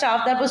all the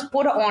stuff that was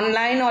put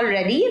online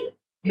already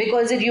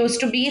because it used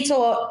to be.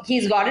 So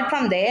he's got it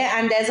from there.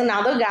 And there's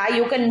another guy.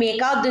 You can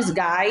make out this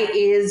guy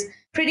is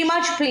pretty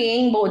much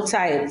playing both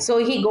sides. So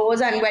he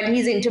goes and when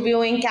he's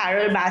interviewing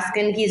Carol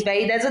Baskin,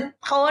 there's a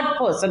third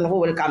person who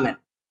will come in.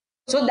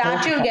 So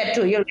that you'll get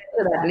to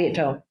that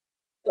later.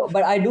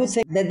 But I do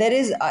think that there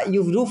is,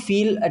 you do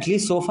feel, at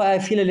least so far, I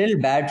feel a little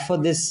bad for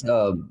this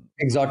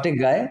exotic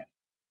guy.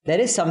 There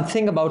is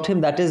something about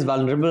him that is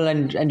vulnerable,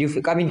 and I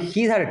mean,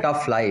 he's had a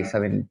tough life. I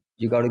mean,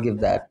 you got to give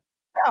that.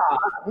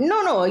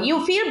 No,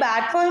 you feel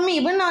bad for him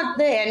even at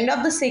the end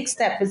of the 6th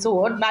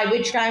episode, by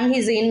which time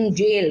he's in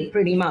jail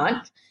pretty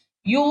much.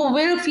 You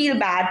will feel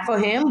bad for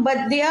him,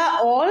 but they are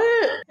all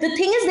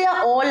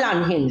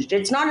unhinged.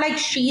 It's not like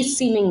she's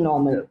seeming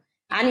normal.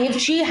 And if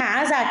she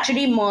has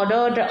actually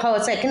murdered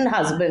her second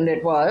husband,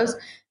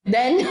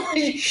 then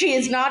she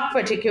is not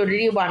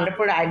particularly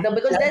wonderful either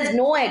because there's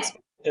no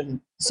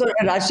explanation. So,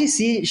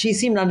 Rajshri, she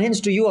seemed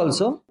unhinged to you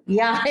also?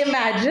 Yeah,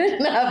 imagine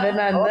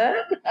Abhinandan.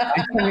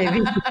 maybe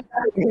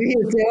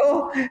you say,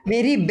 oh,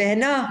 Meri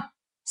Behna,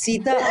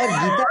 Sita or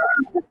Geeta,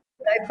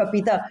 like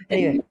Papita.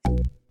 Anyway,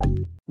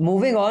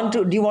 moving on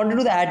to, do you want to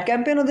do the ad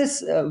campaign or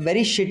this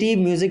very shitty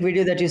music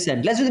video that you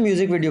sent? Let's do the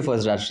music video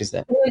first, Rajshri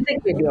sir.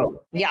 Music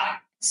video. Yeah.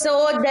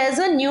 So there's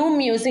a new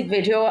music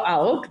video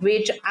out,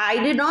 which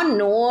I did not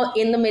know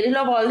in the middle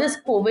of all this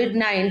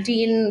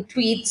COVID-19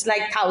 tweets,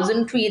 like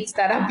 1,000 tweets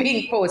that are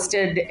being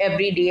posted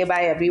every day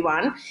by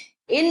everyone.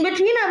 In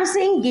between, I was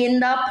saying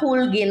Genda,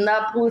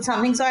 Phool,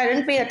 something. So I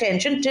didn't pay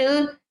attention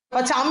till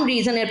for some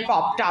reason it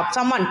popped up.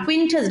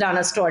 Quint has done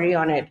a story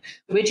on it,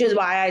 which is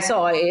why I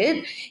saw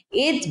it.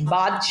 It's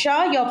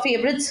Badshah, your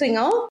favorite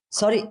singer.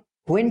 Sorry,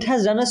 Quint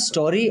has done a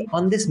story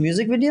on this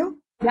music video?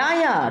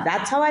 Yeah,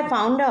 that's how I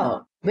found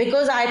out.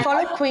 Because I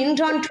follow Quint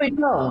on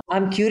Twitter.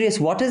 I'm curious,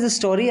 what is the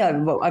story?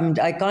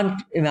 I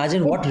can't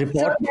imagine what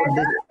report.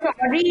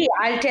 Story,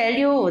 I'll tell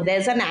you,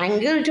 there's an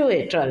angle to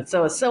it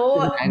also.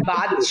 So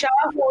Badshah,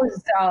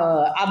 who's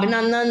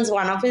Abhinandan's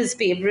one of his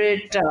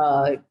favorite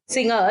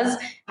singers,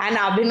 and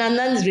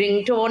Abhinandan's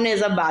ringtone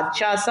is a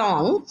Badshah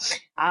song.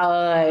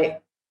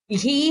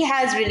 He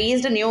has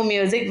released a new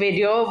music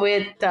video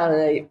with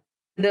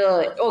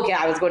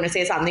I was going to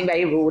say something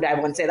very rude. I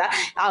won't say that.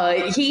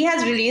 He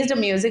has released a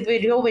music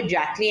video with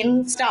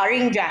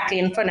starring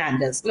Jacqueline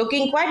Fernandez,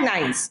 looking quite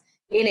nice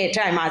in it,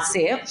 I must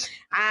say.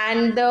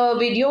 And the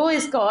video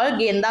is called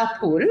Genda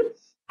Phool.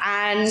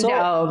 And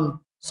so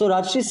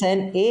Rajshri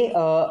Sen,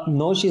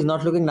 no, she's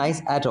not looking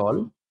nice at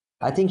all.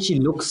 I think she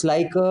looks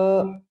like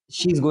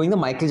she's going the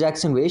Michael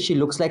Jackson way. She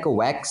looks like a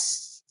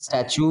wax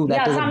statue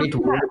that is a bit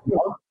weird.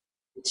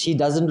 She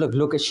doesn't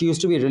look. She used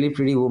to be a really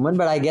pretty woman,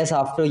 but I guess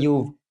after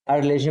you've had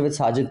a relationship with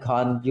Sajid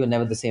Khan, you're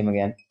never the same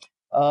again.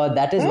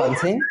 That is one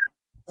thing.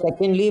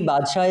 Secondly,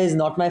 Badshah is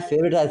not my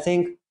favorite. I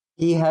think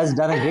he has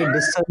done a great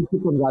disservice to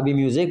Punjabi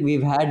music.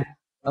 We've had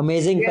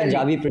amazing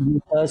Punjabi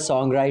producers,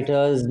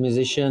 songwriters,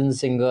 musicians,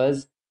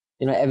 singers.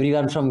 You know,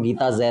 everyone from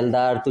Geeta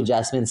Zeldar to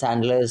Jasmine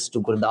Sandless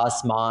to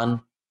Gurdas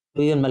Maan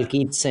to even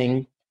Malkeet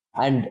Singh.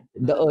 And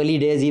the early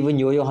days, even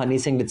Yo-Yo Honey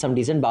Singh did some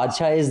decent.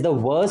 Badshah is the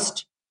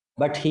worst,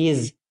 but he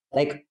is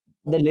like,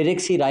 the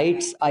lyrics he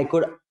writes, I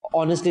could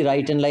honestly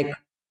write in like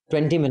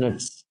 20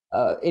 minutes,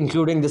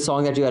 including the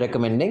song that you are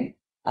recommending.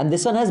 And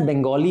this one has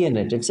Bengali in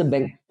it.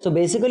 So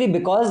basically,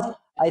 because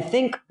I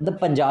think the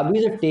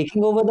Punjabis are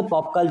taking over the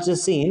pop culture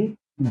scene,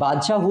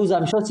 Badshah, who's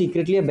I'm sure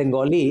secretly a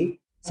Bengali,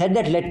 said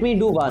that let me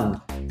do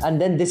one. And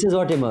then this is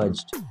what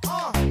emerged.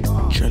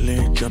 चले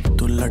जब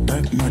तू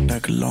लटक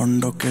मटक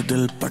लौंडो के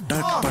दिल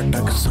पटक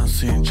पटक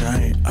सांसें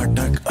जाए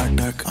अटक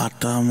अटक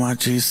आता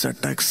माझी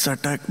सटक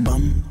सटक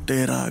बम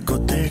तेरा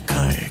गोते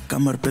खाए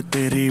कमर पे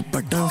तेरी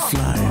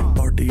बटरफ्लाई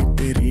बॉडी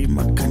तेरी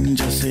मक्खन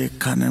जैसे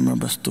खाने में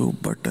बस तू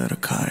बटर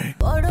खाए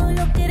बड़ो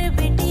लोकेर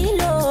बेटी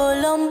लो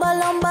लंबा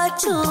लंबा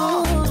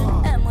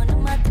चूल एमन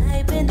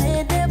माथाय बेंधे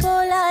दे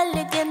बोला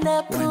लेगेंदा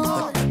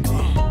फूल.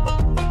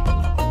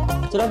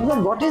 So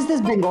Raghuvan, what is this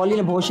Bengali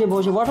Bhoshe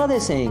Bhoshe? What are they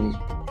saying?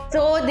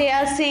 So they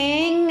are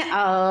saying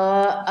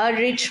a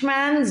rich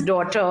man's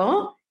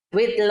daughter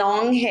with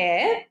long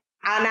hair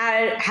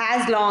and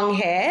has long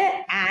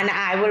hair, and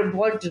I will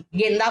put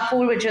Genda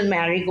Phool, which is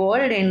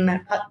marigold,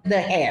 in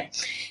the hair.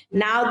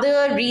 Now,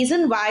 the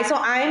reason why, so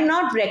I am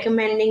not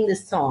recommending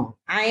this song.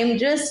 I am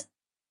just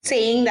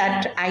saying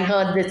that I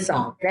heard this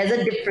song. There's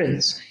a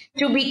difference,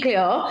 to be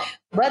clear.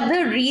 But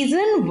the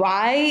reason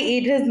why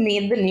it has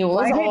made the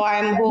news,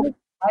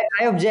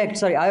 I object.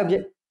 Sorry, I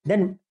object.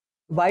 Then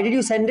why did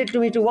you send it to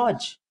me to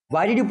watch?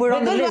 Why did you put it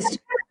on the list?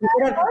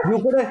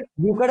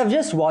 You could have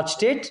just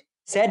watched it,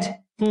 said,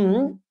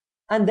 and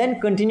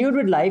then continued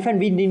with life, and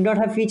we need not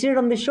have featured it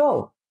on the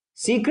show.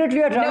 Secretly,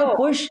 you're trying to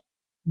push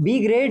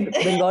B grade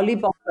Bengali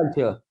pop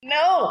culture.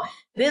 No,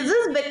 this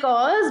is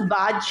because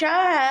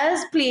Badshah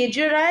has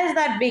plagiarized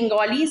that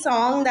Bengali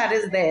song that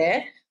is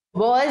there,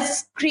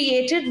 was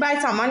created by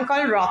someone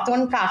called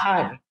Ratan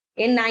Kahar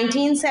in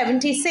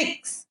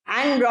 1976.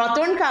 And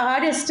Ratan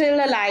Kahar is still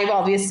alive,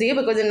 obviously,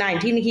 because in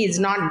 19 he's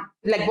not,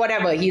 like,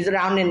 whatever, he's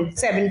around in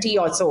 70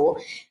 or so.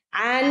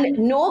 And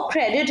no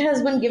credit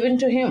has been given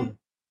to him.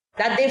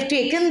 That they've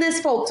taken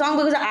this folk song,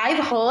 because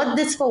I've heard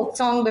this folk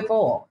song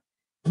before,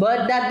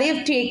 but that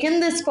they've taken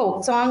this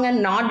folk song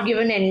and not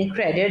given any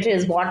credit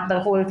is what the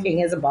whole thing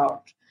is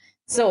about.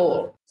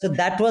 So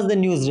that was the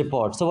news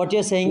report. So what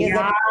you're saying is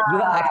that you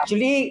were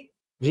actually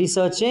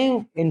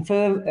researching you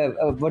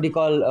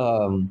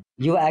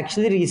were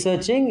actually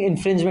researching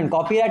infringement,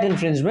 copyright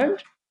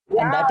infringement,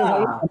 and that is how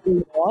you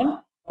put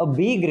on a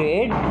B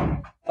grade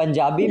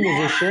Punjabi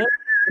musician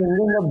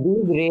singing a B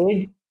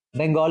grade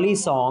Bengali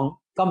song,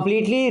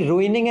 completely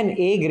ruining an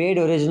A grade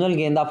original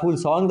Genda Phool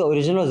song. The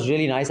original was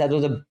really nice. That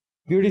was a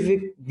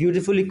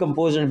beautifully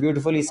composed and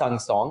beautifully sung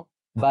song.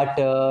 But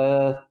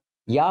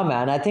yeah,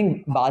 man, I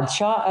think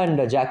Badshah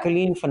and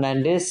Jacqueline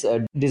Fernandez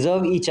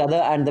deserve each other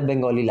and the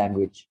Bengali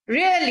language.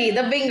 Really,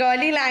 the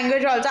Bengali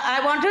language also.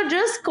 I want to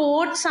just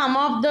quote some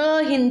of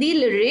the Hindi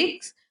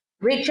lyrics,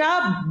 which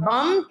are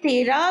Bum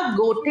Tera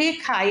Gote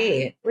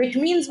Khaye, which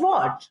means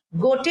what?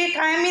 Gote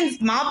Khaye means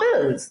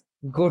marbles.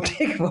 Gote,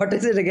 what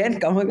is it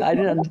again? Come on, I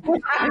didn't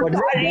understand. I'm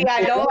sorry,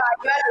 I know why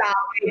you are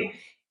laughing.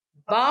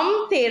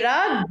 Bum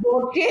Tera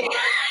Gote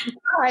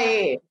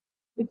Khaye.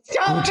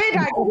 Stop it!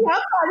 I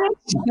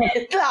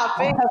can't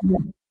laughing.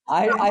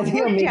 I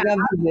think I'm making up the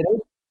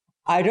lyrics.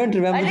 I don't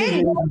remember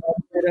the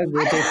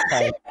lyrics.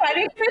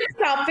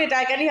 Stop it!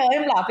 I can hear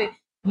him laughing.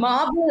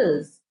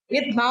 Marbles.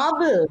 With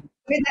marbles.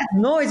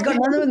 No, it's got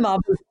nothing with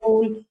marbles.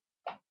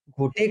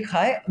 Gote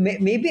khai.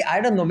 Maybe, I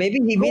don't know.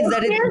 Maybe he means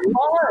that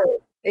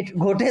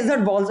Gote is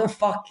not balls. Oh,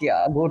 fuck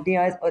yeah. Gote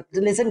eyes.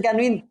 Listen, can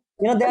we,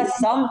 there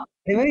are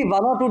maybe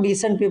one or two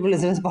decent people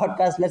listening to this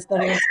podcast. Let's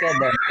not even scare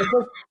them.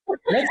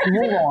 Let's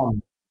move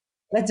on.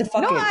 Let's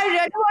fuck it. I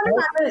really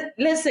want to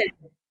listen.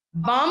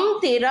 Bum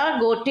tera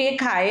gote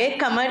khaye,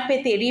 kamar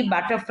pe teri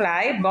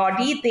butterfly,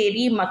 body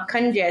teri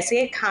makhan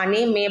jaise,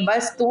 khane mein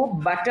bas tu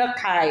butter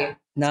khaye.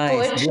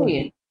 Nice.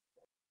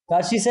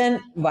 Kashi Sen,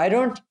 why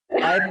don't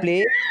I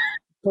play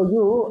for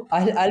you?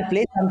 I'll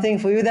play something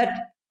for you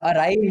that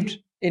arrived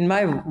in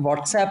my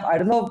WhatsApp. I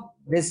don't know,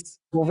 this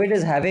COVID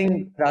is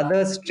having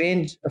rather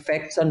strange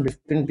effects on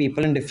different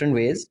people in different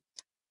ways.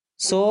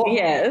 So,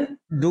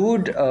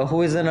 dude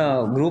who is in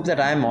a group that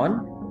I'm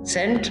on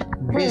sent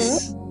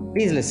this.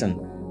 Please listen.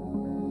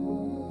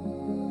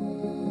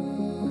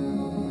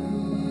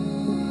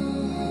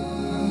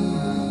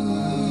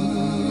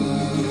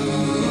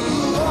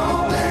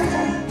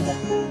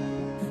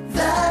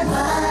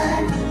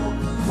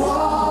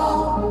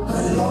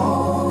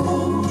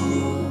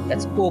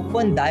 Let's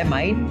open thy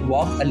mind,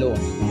 walk alone.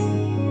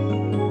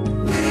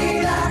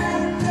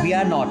 We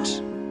are not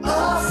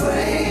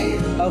afraid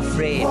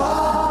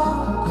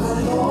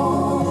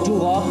to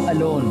walk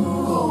alone.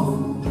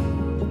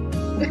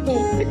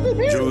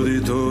 যদি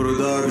তোর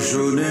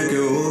দর্শনে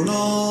কেউ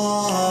না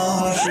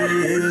আসে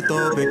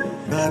তবে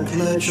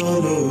একলা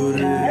চলো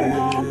রে,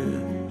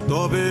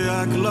 তবে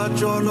একলা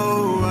চলো,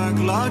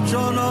 একলা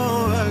চলো,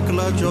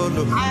 একলা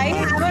চলো,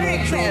 একলা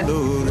চলো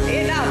রে।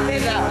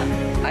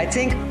 I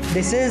think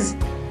this is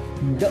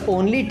the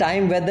only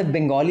time where the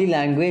Bengali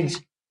language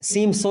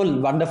seems so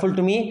wonderful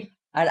to me,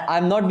 and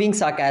I'm not being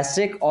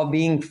sarcastic or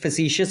being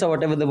facetious or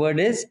whatever the word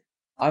is.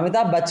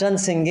 Amitabh Bachchan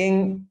singing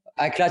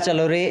Akla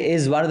Chalo Re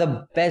is one of the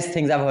best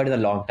things I've heard in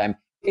a long time.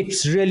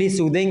 It's really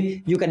soothing.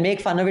 You can make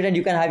fun of it and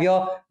you can have your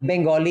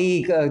Bengali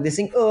this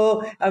thing. Oh,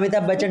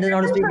 Amitabh Bachchan doesn't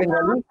know how to speak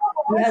Bengali.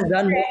 He has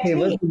done more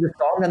favors to this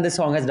song than this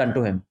song has done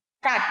to him.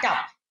 Shut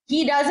up. He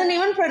doesn't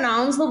even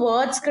pronounce the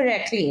words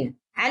correctly.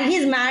 And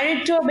he's married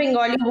to a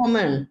Bengali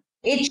woman.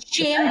 It's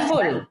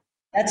shameful.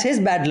 That's his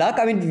bad luck.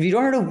 I mean, we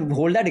don't have to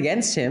hold that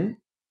against him.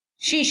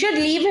 She should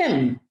leave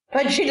him.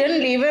 But she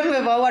didn't leave him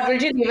before. What will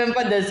she leave him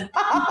for this?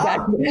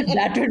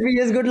 that would be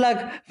his good luck.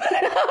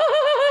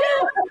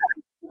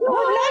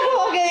 Good luck,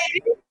 okay.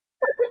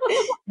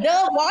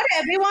 What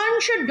everyone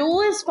should do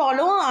is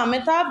follow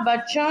Amitabh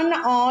Bachchan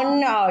on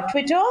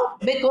Twitter,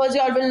 because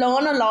you all will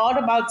learn a lot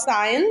about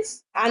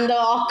science and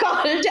the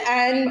occult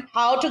and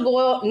how to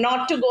go,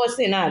 not to go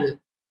senile.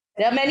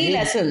 There are many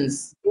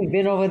lessons. We've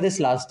been over this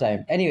last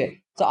time.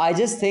 Anyway, So I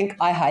just think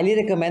I highly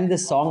recommend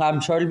this song.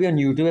 I'm sure it'll be on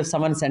YouTube. If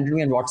someone sent it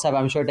me on WhatsApp,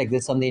 I'm sure it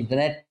exists on the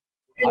internet.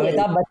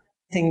 Amitabh Bachchan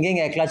singing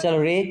Ekla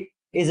Chalo Re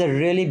is a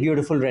really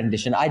beautiful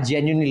rendition. I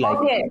genuinely like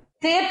it. Okay,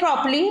 say it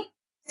properly.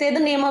 Say the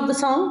name of the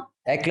song.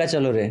 Ekla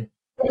Chalo Re.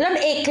 Not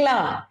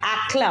Ekla,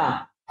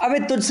 Akla. अबे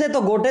तुझसे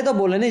तो गोटे तो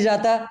बोले नहीं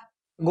जाता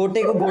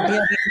गोटे को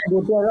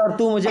गोटियां और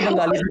तू मुझे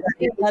बंगाली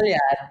से चल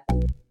यार.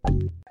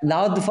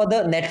 Now for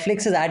the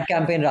Netflix's ad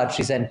campaign,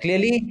 Rajshri Sen.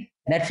 Clearly,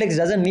 Netflix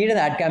doesn't need an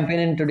ad campaign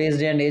in today's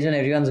day and age, and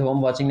everyone's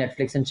home watching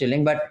Netflix and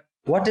chilling. But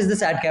what is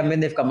this ad campaign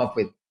they've come up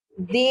with?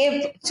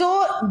 They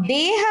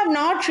have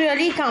not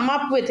really come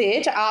up with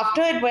it.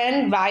 After it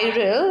went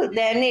viral,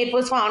 then it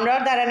was found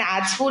out that an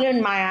ad school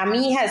in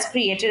Miami has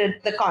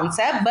created the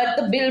concept, but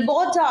the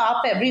billboards are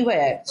up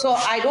everywhere. So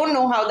I don't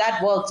know how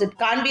that works. It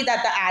can't be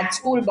that the ad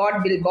school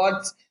bought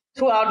billboards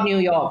throughout New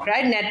York,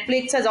 right?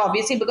 Netflix has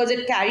obviously, because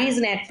it carries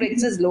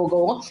Netflix's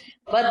logo,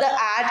 but the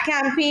ad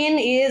campaign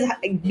is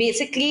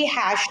basically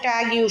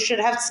hashtag you should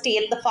have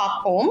stayed the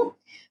fuck home,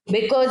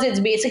 because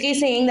it's basically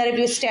saying that if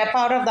you step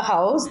out of the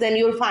house, then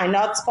you'll find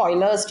out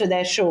spoilers to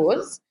their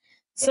shows.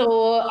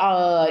 So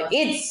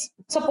it's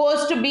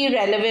supposed to be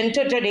relevant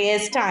to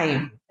today's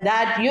time,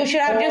 that you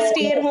should have just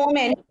stayed home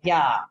and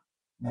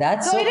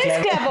That's so it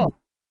is clever.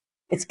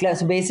 It's clever.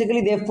 So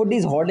basically, they've put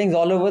these hoardings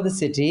all over the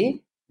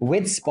city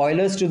with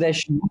spoilers to their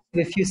shows.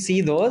 If you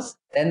see those,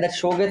 then that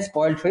show gets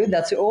spoiled for you.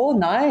 That's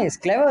nice,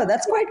 clever.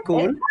 That's quite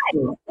cool.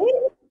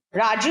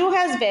 Raju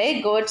has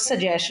very good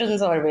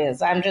suggestions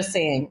always. I'm just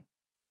saying.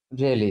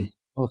 Really?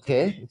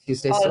 Okay, if you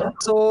say so.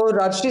 So,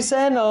 Rajshri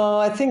Sen,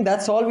 I think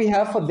that's all we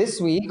have for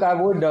this week. I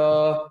would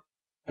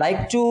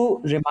like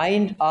to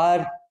remind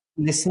our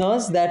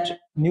listeners that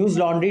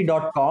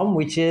newslaundry.com,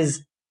 which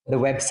is the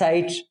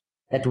website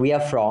that we are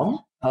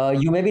from,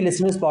 you may be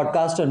listening to this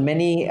podcast on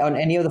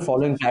any of the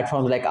following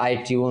platforms like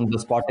iTunes or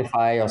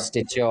Spotify or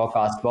Stitcher or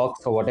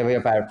Castbox or whatever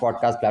your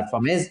podcast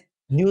platform is.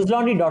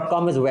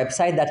 Newslaundry.com is a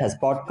website that has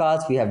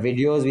podcasts, we have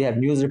videos, we have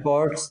news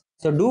reports.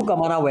 So do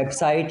come on our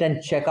website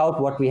and check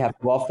out what we have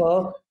to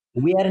offer.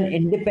 We are an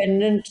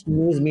independent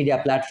news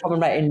media platform,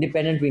 and by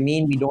independent, we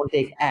mean we don't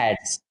take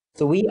ads.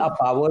 So we are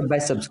powered by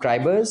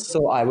subscribers.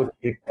 So I would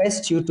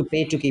request you to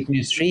pay to keep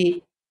news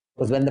free,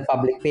 because when the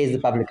public pays, the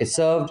public is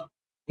served.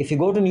 If you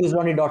go to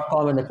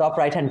newslaundry.com, in the top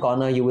right-hand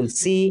corner, you will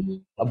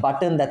see a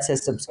button that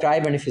says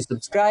subscribe. And if you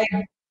subscribe,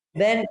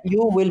 then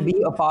you will be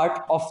a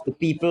part of the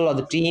people or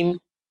the team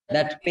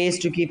that pays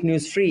to keep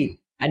news free.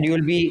 And you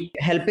will be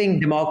helping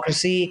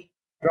democracy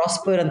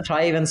prosper and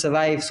thrive and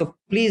survive. So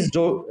please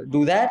do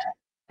that.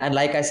 And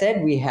like I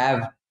said, we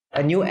have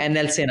a new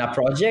NL Sena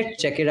project.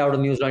 Check it out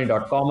on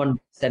newslaundry.com on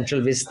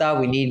Central Vista.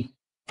 We need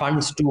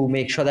funds to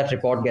make sure that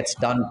report gets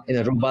done in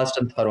a robust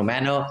and thorough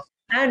manner.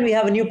 And we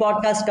have a new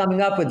podcast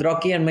coming up with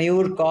Rocky and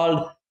Mayur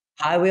called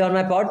Highway on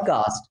My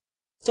Podcast.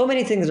 So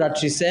many things,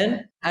 Rajshri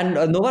Sen. And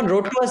no one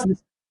wrote to us.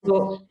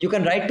 So you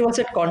can write to us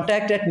at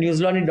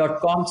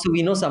contact@newslaundry.com so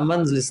we know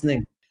someone's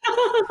listening.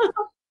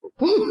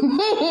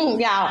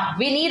 Yeah,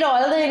 we need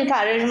all the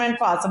encouragement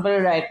possible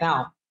right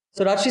now.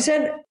 So Rajshri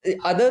said,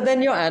 other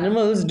than your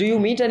animals, do you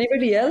meet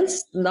anybody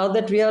else now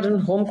that we are in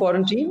home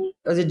quarantine?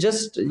 Or is it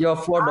just your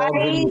 4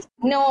 dogs?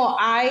 No,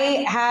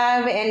 I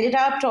have ended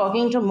up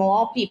talking to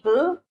more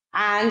people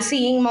and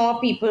seeing more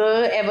people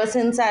ever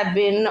since I've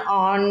been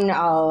on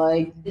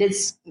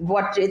it's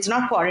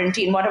not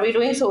quarantine. What are we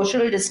doing?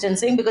 Social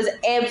distancing, because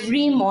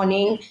every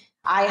morning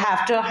I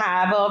have to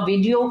have a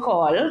video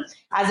call,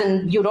 as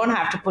in you don't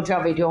have to put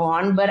your video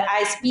on, but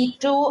I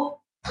speak to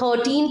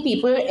 13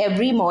 people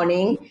every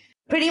morning,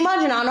 pretty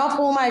much none of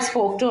whom I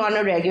spoke to on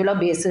a regular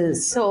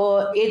basis.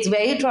 So it's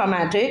very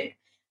traumatic.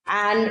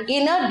 And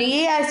in a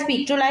day, I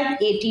speak to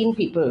like 18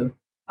 people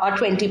or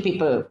 20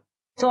 people.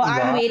 So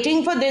I'm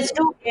waiting for this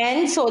to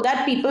end so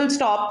that people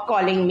stop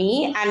calling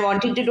me and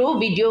wanting to do a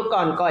video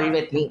call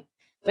with me.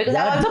 Because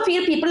I also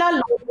feel people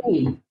are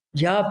lonely.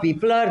 Yeah,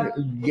 people are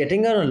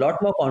getting a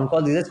lot more con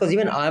calls these days, because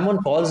even I'm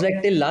on calls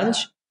like till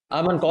lunch.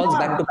 I'm on calls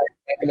back to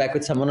back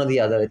with someone or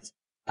the other.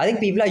 I think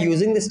people are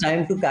using this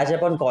time to catch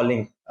up on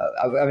calling.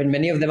 I mean,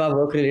 many of them are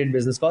work-related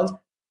business calls.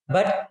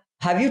 But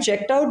have you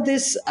checked out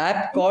this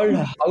app called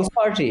House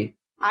Party?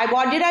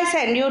 What did I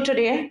send you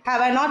today?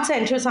 Have I not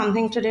sent you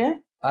something today?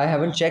 I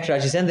haven't checked,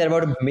 Rajesh. There are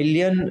about 1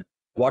 million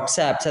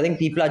WhatsApps. I think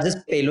people are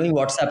just payloading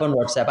WhatsApp on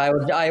WhatsApp.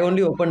 I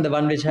only opened the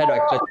one which had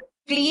extra.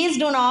 Please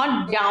do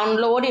not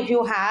download. If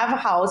you have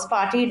House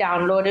Party,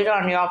 download it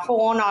on your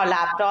phone or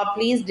laptop.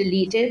 Please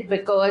delete it,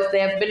 because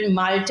there have been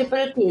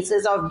multiple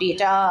cases of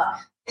data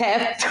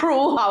theft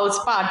through House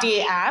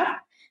Party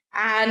app.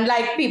 And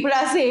like people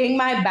are saying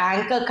my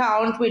bank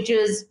account, which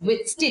is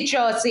with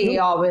Stitcher, say,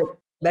 or with...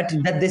 That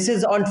this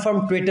is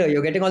from Twitter.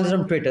 You're getting all this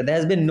from Twitter. There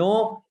has been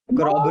no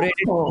corroborated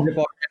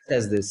report that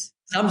says this.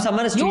 Someone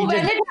has tweeted. When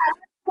it happens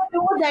to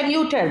you, then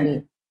you tell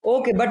me.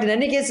 Okay, but in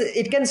any case,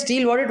 it can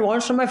steal what it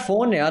wants from my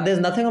phone. Yeah, there's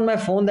nothing on my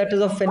phone that is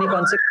of any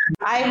consequence.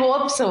 I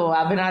hope so,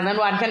 Abhinandan.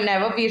 One can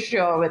never be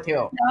sure with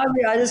you.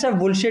 I just have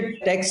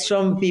bullshit texts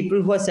from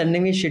people who are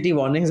sending me shitty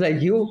warnings like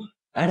you,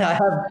 and I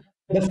have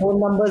the phone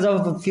numbers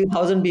of a few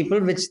thousand people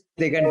which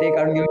they can take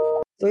out.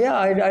 So yeah,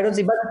 I don't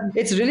see. But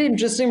it's really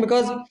interesting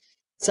because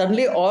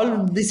suddenly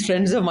all these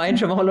friends of mine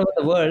from all over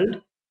the world,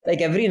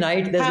 like every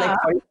night, there's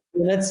like 40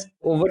 minutes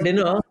over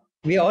dinner.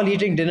 We are all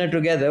eating dinner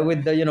together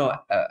with the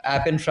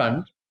app in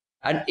front,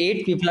 and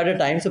 8 people at a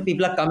time. So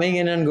people are coming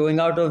in and going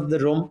out of the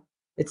room.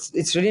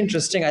 It's really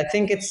interesting. I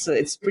think it's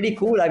pretty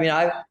cool. I mean,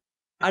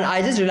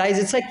 I just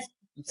realized it's like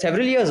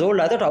several years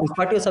old. I thought House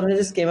Party or something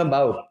just came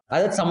about.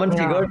 I thought someone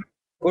figured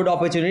good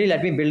opportunity.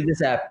 Let me build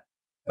this app.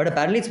 But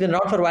apparently it's been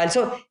around for a while.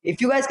 So if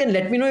you guys can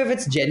let me know if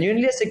it's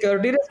genuinely a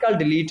security risk, I'll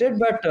delete it.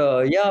 But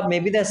yeah,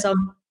 maybe there's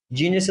some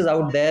geniuses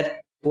out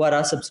there who are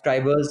our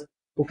subscribers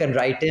who can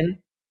write in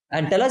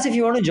and tell us if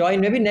you want to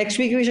join. Maybe next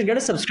week we should get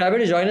a subscriber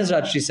to join us,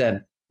 Rajshri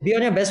Sen. Be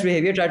on your best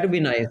behavior. Try to be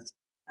nice.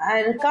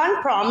 I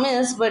can't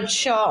promise, but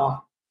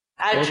sure.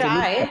 I'll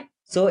try.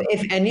 So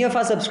if any of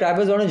our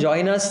subscribers want to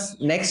join us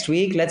next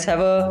week, let's have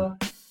a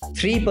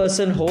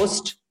 3-person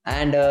host.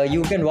 And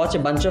you can watch a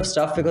bunch of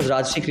stuff because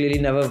Rajshri clearly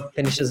never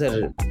finishes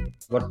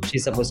what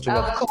she's supposed to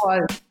watch. Of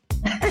course.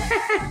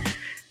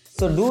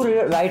 So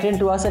do write in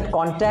to us at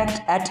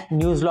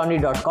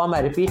contact@newslaundry.com. I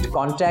repeat,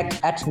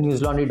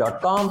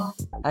 contact@newslaundry.com.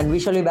 And we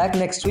shall be back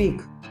next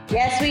week.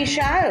 Yes, we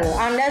shall.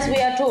 Unless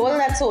we are told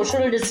that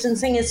social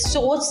distancing is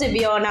so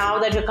severe now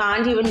that you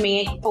can't even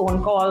make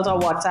phone calls or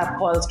WhatsApp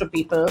calls to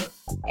people.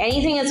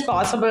 Anything is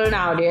possible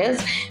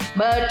nowadays.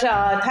 But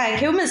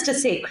thank you, Mr.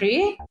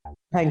 Sekri.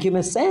 Thank you,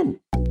 Ms. Sen.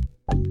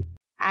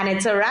 And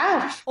it's a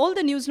wrap. All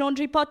the News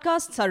Laundry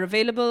podcasts are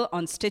available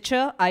on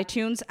Stitcher,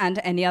 iTunes, and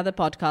any other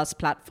podcast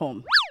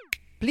platform.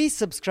 Please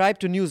subscribe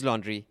to News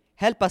Laundry.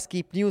 Help us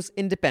keep news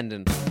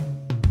independent.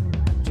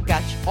 To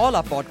catch all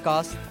our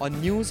podcasts on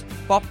news,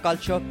 pop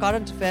culture,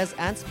 current affairs,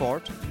 and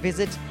sport,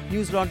 visit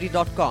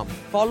newslaundry.com.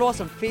 Follow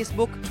us on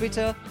Facebook,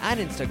 Twitter, and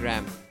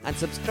Instagram, and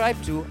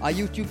subscribe to our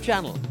YouTube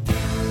channel.